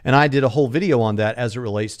 And I did a whole video on that as it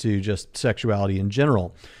relates to just sexuality in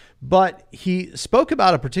general. But he spoke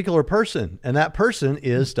about a particular person, and that person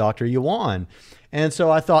is Dr. Yuan. And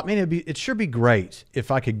so I thought, man, it'd sure be great if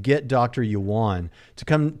I could get Dr. Yuan to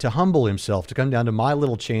come to humble himself, to come down to my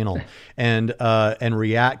little channel and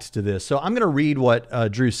react to this. So I'm going to read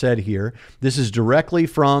what Drew said here. This is directly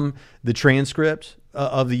from the transcript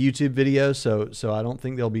of the YouTube video, so I don't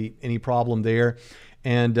think there'll be any problem there.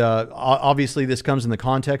 And obviously this comes in the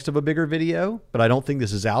context of a bigger video, but I don't think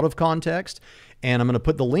this is out of context. And I'm going to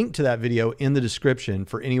put the link to that video in the description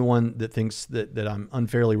for anyone that thinks that I'm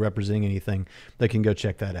unfairly representing anything. They can go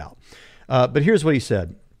check that out. But here's what he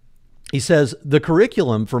said. He says, the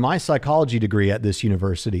curriculum for my psychology degree at this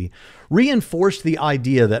university reinforced the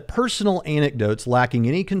idea that personal anecdotes lacking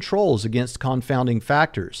any controls against confounding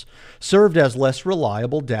factors served as less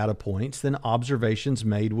reliable data points than observations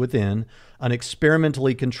made within an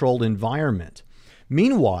experimentally controlled environment.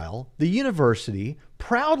 Meanwhile, the university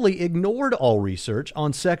proudly ignored all research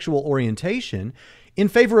on sexual orientation in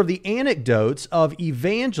favor of the anecdotes of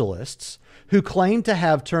evangelists who claimed to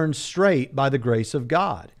have turned straight by the grace of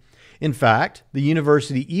God. In fact, the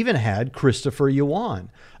university even had Christopher Yuan,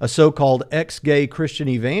 a so-called ex-gay Christian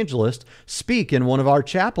evangelist, speak in one of our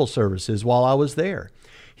chapel services while I was there.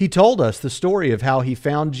 He told us the story of how he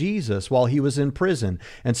found Jesus while he was in prison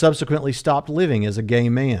and subsequently stopped living as a gay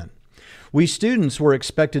man. We students were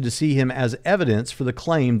expected to see him as evidence for the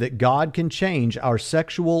claim that God can change our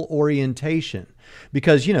sexual orientation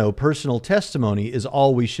because, personal testimony is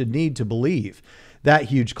all we should need to believe that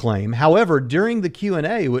huge claim. However, during the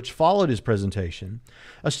Q&A which followed his presentation,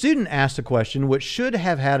 a student asked a question which should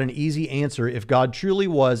have had an easy answer if God truly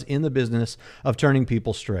was in the business of turning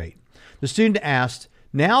people straight. The student asked,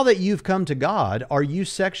 now that you've come to God, are you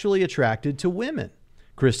sexually attracted to women?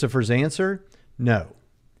 Christopher's answer, no.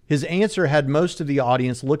 His answer had most of the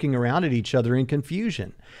audience looking around at each other in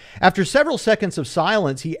confusion. After several seconds of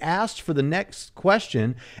silence, he asked for the next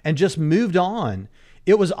question and just moved on.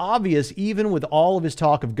 It was obvious, even with all of his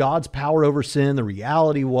talk of God's power over sin, the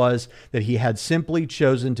reality was that he had simply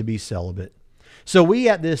chosen to be celibate. So we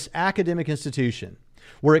at this academic institution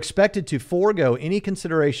were expected to forego any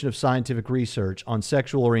consideration of scientific research on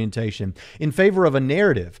sexual orientation in favor of a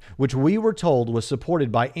narrative which we were told was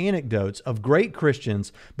supported by anecdotes of great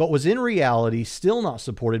Christians, but was in reality still not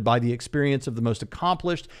supported by the experience of the most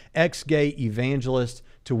accomplished ex-gay evangelist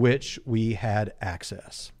to which we had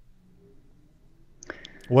access.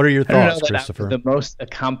 What are your thoughts, Christopher? The most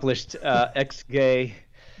accomplished ex-gay.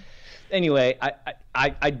 Anyway,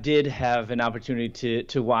 I did have an opportunity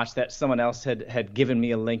to watch that. Someone else had given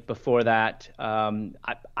me a link before that.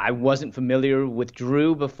 I wasn't familiar with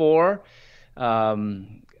Drew before.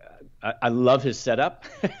 I love his setup.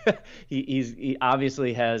 He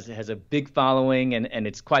obviously has a big following, and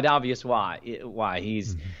it's quite obvious why.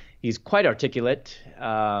 He's quite articulate.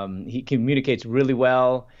 He communicates really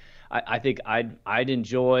well. I think I'd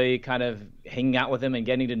enjoy kind of hanging out with him and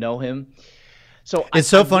getting to know him. So it's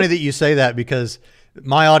so funny that you say that because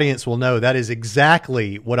my audience will know that is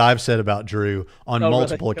exactly what I've said about Drew on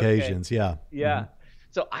multiple occasions. Okay. Yeah. Yeah. Mm-hmm.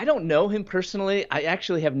 So I don't know him personally. I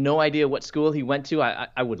actually have no idea what school he went to.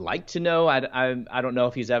 I would like to know. I don't know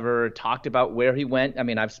if he's ever talked about where he went. I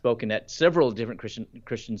mean, I've spoken at several different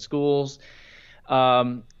Christian schools,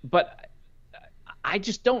 but I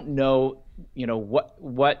just don't know,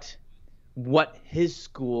 what what his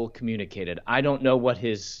school communicated. I don't know what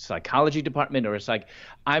his psychology department or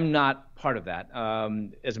I'm not part of that.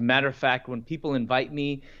 As a matter of fact, when people invite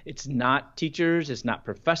me, it's not teachers, it's not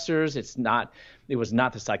professors, it was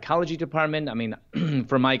not the psychology department. I mean,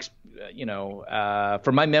 from my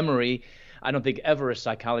memory, I don't think ever a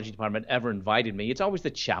psychology department ever invited me. It's always the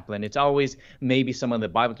chaplain. It's always maybe someone in the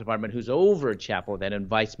Bible department who's over a chapel that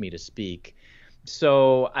invites me to speak.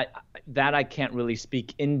 So I can't really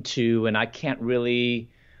speak into, and I can't really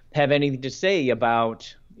have anything to say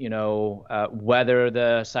about, whether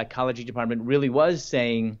the psychology department really was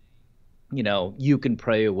saying, you can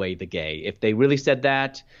pray away the gay. If they really said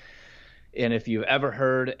that, and if you've ever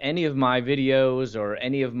heard any of my videos or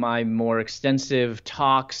any of my more extensive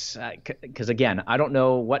talks, because again, I don't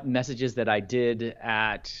know what messages that I did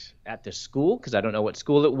at the school, because I don't know what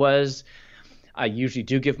school it was. I usually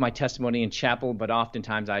do give my testimony in chapel, but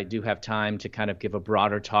oftentimes I do have time to kind of give a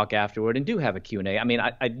broader talk afterward and do have a Q&A. I mean,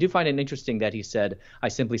 I do find it interesting that he said, I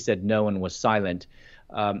simply said no and was silent.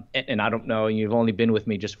 And I don't know, you've only been with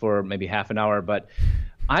me just for maybe half an hour, but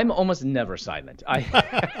I'm almost never silent.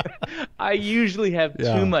 I usually have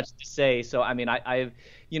too much to say. So, I mean, I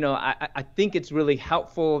think it's really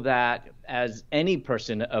helpful that as any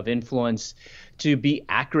person of influence to be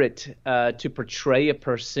accurate, to portray a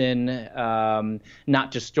person,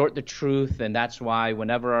 not distort the truth. And that's why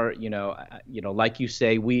whenever, like you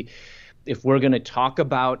say, if we're going to talk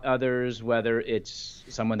about others, whether it's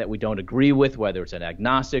someone that we don't agree with, whether it's an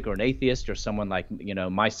agnostic or an atheist or someone like,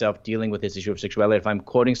 myself dealing with this issue of sexuality, if I'm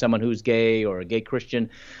quoting someone who's gay or a gay Christian,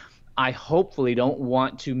 I hopefully don't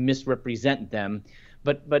want to misrepresent them.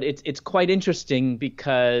 But it's quite interesting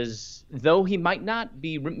because though he might not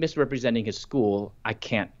be misrepresenting his school, I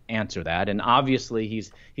can't answer that. And obviously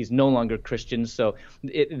he's no longer Christian, so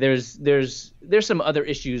there's some other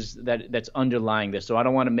issues that's underlying this. So I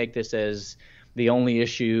don't want to make this as the only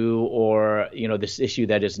issue or this issue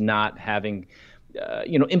that is not having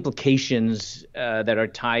implications that are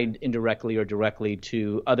tied indirectly or directly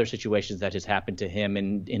to other situations that has happened to him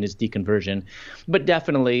in his deconversion. But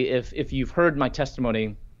definitely, if you've heard my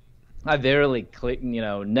testimony, I verily,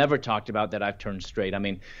 never talked about that I've turned straight. I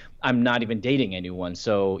mean, I'm not even dating anyone.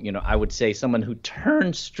 So, I would say someone who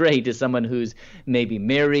turns straight is someone who's maybe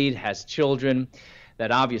married, has children. That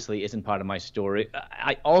obviously isn't part of my story.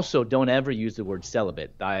 I also don't ever use the word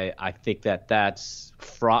celibate. I think that's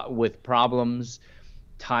fraught with problems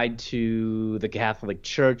tied to the Catholic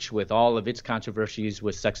Church with all of its controversies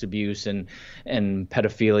with sex abuse and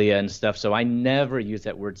pedophilia and stuff. So I never use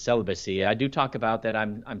that word celibacy. I do talk about that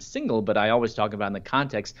I'm single, but I always talk about in the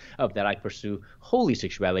context of that I pursue holy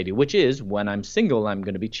sexuality, which is when I'm single, I'm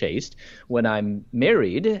going to be chaste. When I'm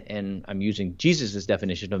married, and I'm using Jesus'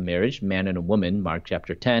 definition of marriage, man and a woman, Mark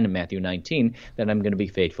chapter 10 and Matthew 19, then I'm going to be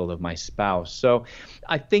faithful of my spouse. So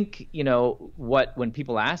I think, when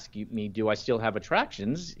people ask me, do I still have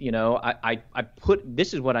attractions? I put,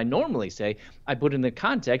 this is what I normally say, I put in the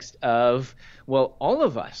context of, well, all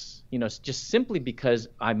of us, just simply because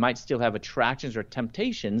I might still have attractions or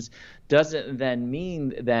temptations doesn't then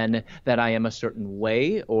mean then that I am a certain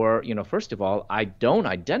way or, first of all, I don't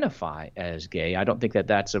identify as gay. I don't think that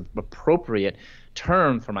that's an appropriate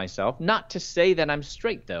term for myself. Not to say that I'm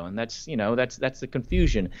straight though, and that's the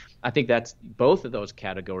confusion. I think that's both of those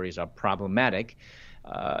categories are problematic.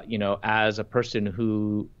 As a person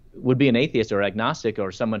who would be an atheist or agnostic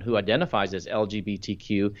or someone who identifies as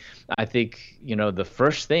LGBTQ, I think, the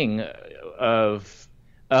first thing of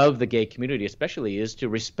the gay community especially is to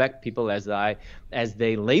respect people as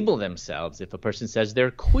they label themselves. If a person says they're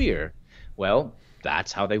queer, well,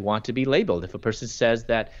 that's how they want to be labeled. If a person says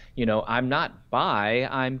that, I'm not bi,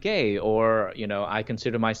 I'm gay, or, I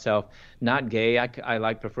consider myself not gay,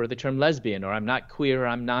 I prefer the term lesbian, or I'm not queer,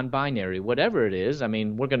 I'm non-binary, whatever it is, I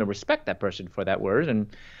mean, we're going to respect that person for that word. And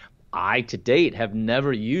I, to date, have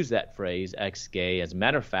never used that phrase ex-gay. As a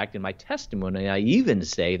matter of fact, in my testimony, I even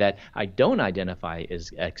say that I don't identify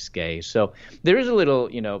as ex-gay. So there is a little,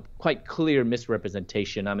 quite clear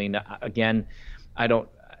misrepresentation. I mean, again, I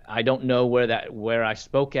don't know where I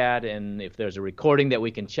spoke at, and if there's a recording that we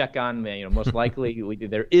can check on. Most likely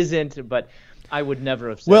there isn't, but I would never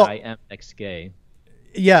have said I am ex-gay.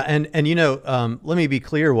 Yeah, and let me be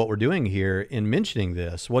clear what we're doing here in mentioning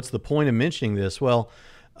this. What's the point of mentioning this? Well,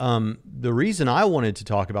 the reason I wanted to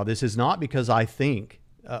talk about this is not because I think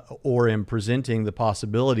or am presenting the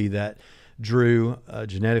possibility that Drew, a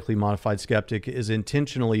genetically modified skeptic, is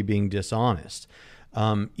intentionally being dishonest.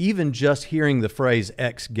 even just hearing the phrase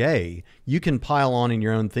ex-gay, you can pile on in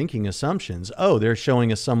your own thinking assumptions. Oh, they're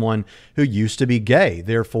showing us someone who used to be gay,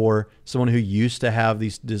 therefore someone who used to have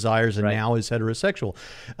these desires and now is heterosexual.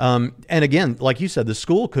 And again, like you said, the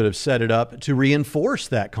school could have set it up to reinforce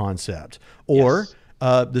that concept, or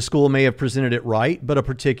the school may have presented it right, but a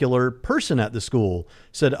particular person at the school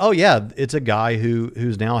said, "Oh yeah, it's a guy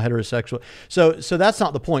who's now heterosexual." So that's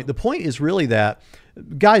not the point. The point is really that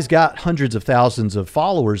guy's got hundreds of thousands of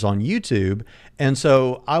followers on YouTube, and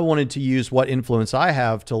so I wanted to use what influence I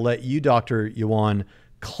have to let you, Dr. Yuan,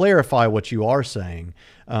 clarify what you are saying,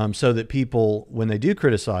 so that people, when they do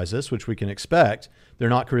criticize us, which we can expect, they're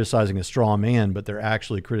not criticizing a straw man, but they're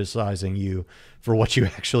actually criticizing you for what you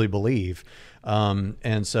actually believe.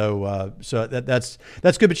 And so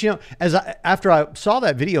that's good. But after I saw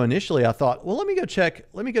that video initially, I thought, well, let me go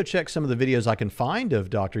check some of the videos I can find of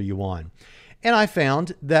Dr. Yuan. And I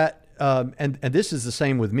found that, and this is the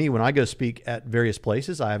same with me when I go speak at various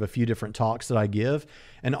places. I have a few different talks that I give,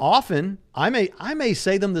 and often I may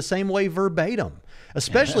say them the same way verbatim,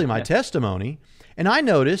 especially my testimony. And I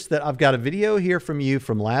noticed that I've got a video here from you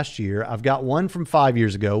from last year. I've got one from 5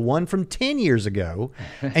 years ago, one from 10 years ago,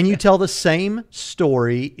 and you tell the same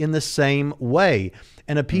story in the same way.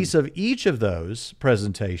 And a piece of each of those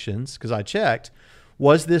presentations, because I checked,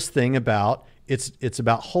 was this thing about it's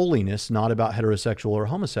about holiness, not about heterosexual or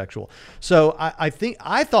homosexual. So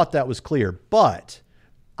I thought that was clear, but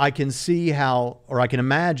I can see how, or I can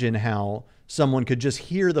imagine how someone could just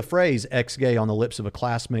hear the phrase ex-gay on the lips of a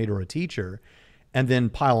classmate or a teacher and then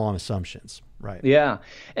pile on assumptions, right? Yeah.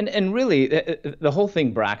 And really, the whole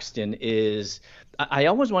thing, Braxton, is I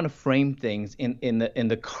always want to frame things in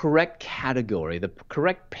the correct category, the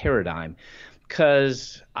correct paradigm,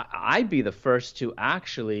 because I'd be the first to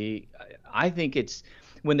actually, I think it's,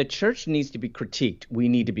 when the church needs to be critiqued, we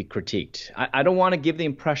need to be critiqued. I don't want to give the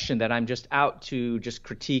impression that I'm just out to just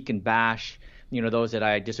critique and bash, those that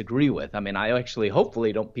I disagree with. I mean, I actually,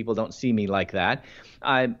 hopefully, people don't see me like that.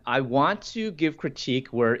 I want to give critique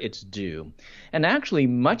where it's due. And actually,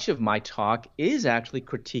 much of my talk is actually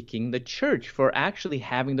critiquing the church for actually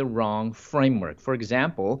having the wrong framework. For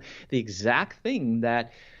example, the exact thing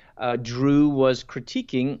that Drew was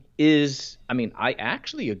critiquing is, I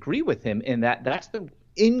actually agree with him in that that's the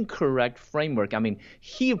incorrect framework. I mean,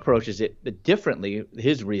 he approaches it differently,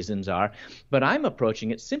 his reasons are, but I'm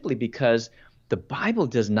approaching it simply because the Bible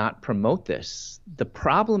does not promote this. The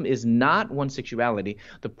problem is not one's sexuality.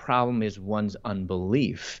 The problem is one's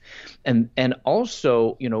unbelief. And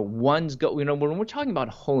also, when we're talking about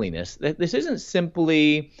holiness, this isn't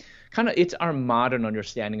simply it's our modern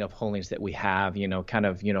understanding of holiness that we have,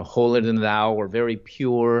 holier than thou or very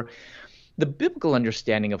pure. The biblical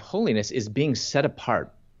understanding of holiness is being set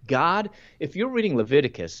apart. God, if you're reading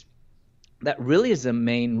Leviticus, that really is the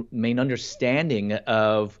main understanding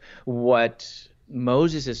of what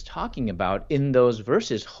Moses is talking about in those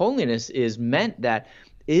verses. Holiness is meant that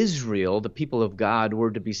Israel, the people of God, were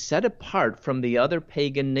to be set apart from the other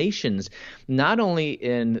pagan nations, not only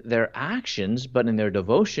in their actions, but in their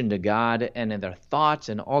devotion to God and in their thoughts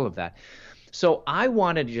and all of that. So I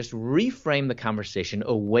wanted to just reframe the conversation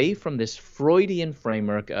away from this Freudian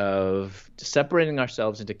framework of separating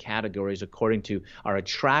ourselves into categories according to our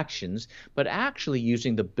attractions, but actually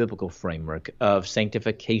using the biblical framework of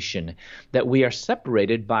sanctification, that we are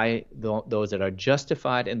separated by those that are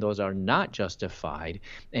justified and those are not justified.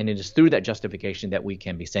 And it is through that justification that we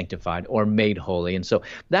can be sanctified or made holy. And so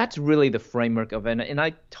that's really the framework of it. And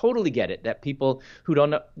I totally get it that people who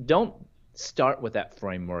don't start with that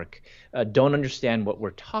framework, don't understand what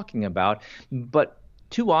we're talking about, but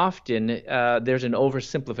too often there's an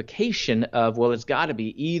oversimplification of, well, it's got to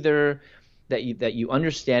be either that you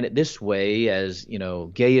understand it this way as,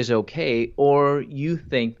 gay is okay, or you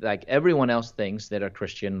think like everyone else thinks that are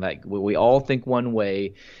Christian, like we all think one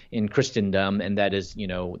way in Christendom, and that is,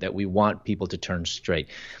 that we want people to turn straight.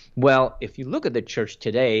 Well, if you look at the church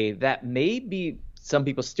today, that may be, some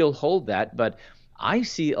people still hold that, but I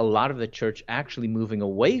see a lot of the church actually moving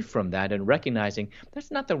away from that and recognizing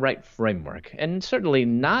that's not the right framework. And certainly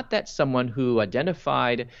not that someone who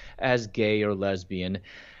identified as gay or lesbian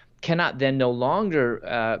cannot then no longer,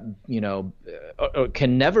 or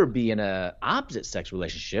can never be in an opposite sex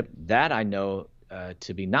relationship. That I know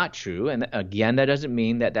to be not true. And again, that doesn't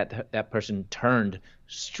mean that person turned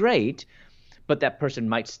straight, but that person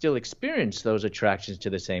might still experience those attractions to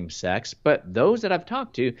the same sex. But those that I've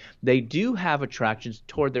talked to, they do have attractions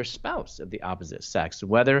toward their spouse of the opposite sex,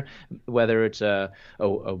 whether it's a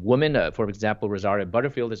woman, for example, Rosaria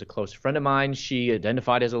Butterfield is a close friend of mine. She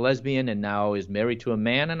identified as a lesbian and now is married to a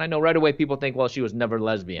man. And I know right away people think, well, she was never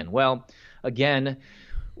lesbian. Well, again,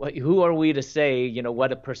 who are we to say,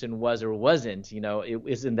 what a person was or wasn't?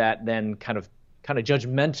 Isn't that then kind of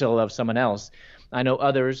judgmental of someone else? I know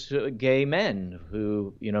others, gay men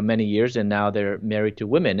who, many years, and now they're married to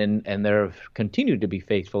women, and they're continued to be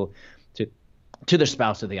faithful to their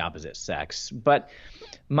spouse of the opposite sex. But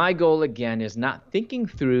my goal, again, is not thinking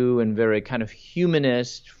through in very kind of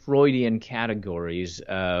humanist, Freudian categories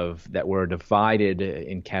that were divided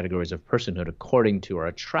in categories of personhood according to our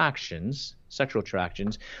attractions, sexual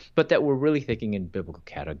attractions, but that we're really thinking in biblical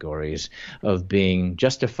categories of being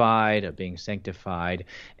justified, of being sanctified,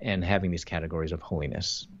 and having these categories of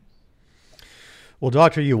holiness. Well,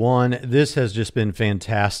 Dr. Yuan, this has just been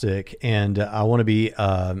fantastic, and I want to be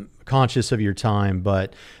conscious of your time,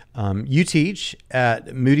 but you teach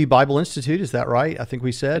at Moody Bible Institute, is that right? I think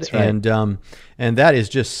we said. That's right. And that is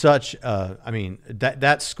just such,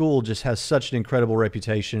 that school just has such an incredible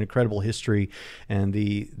reputation, incredible history, and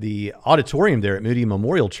the auditorium there at Moody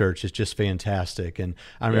Memorial Church is just fantastic. And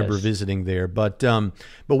I remember visiting there. But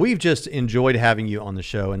we've just enjoyed having you on the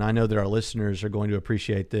show, and I know that our listeners are going to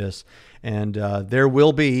appreciate this. And there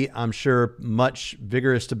will be, I'm sure, much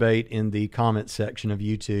vigorous debate in the comment section of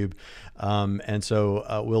YouTube. And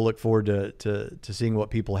so we'll look forward to seeing what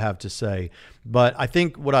people have to say. But I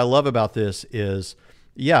think what I love about this is,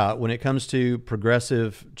 when it comes to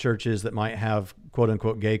progressive churches that might have quote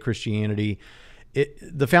unquote gay Christianity,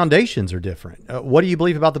 the foundations are different. What do you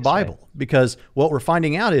believe about the Bible? Right. Because what we're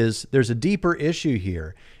finding out is there's a deeper issue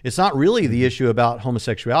here. It's not really the issue about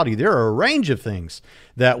homosexuality. There are a range of things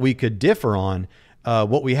that we could differ on.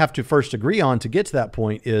 What we have to first agree on to get to that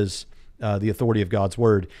point is the authority of God's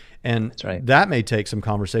word. And that may take some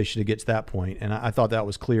conversation to get to that point. And I thought that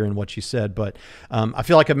was clear in what you said. But I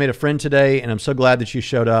feel like I've made a friend today, and I'm so glad that you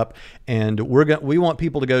showed up. And we want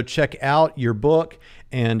people to go check out your book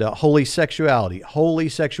and Holy Sexuality. Holy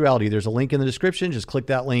Sexuality. There's a link in the description. Just click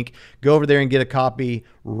that link. Go over there and get a copy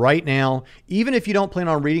right now. Even if you don't plan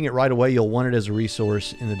on reading it right away, you'll want it as a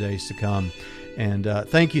resource in the days to come. And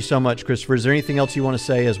thank you so much, Christopher. Is there anything else you want to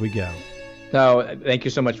say as we go? No, thank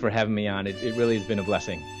you so much for having me on. It really has been a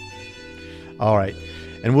blessing. All right.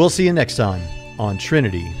 And we'll see you next time on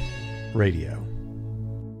Trinity Radio.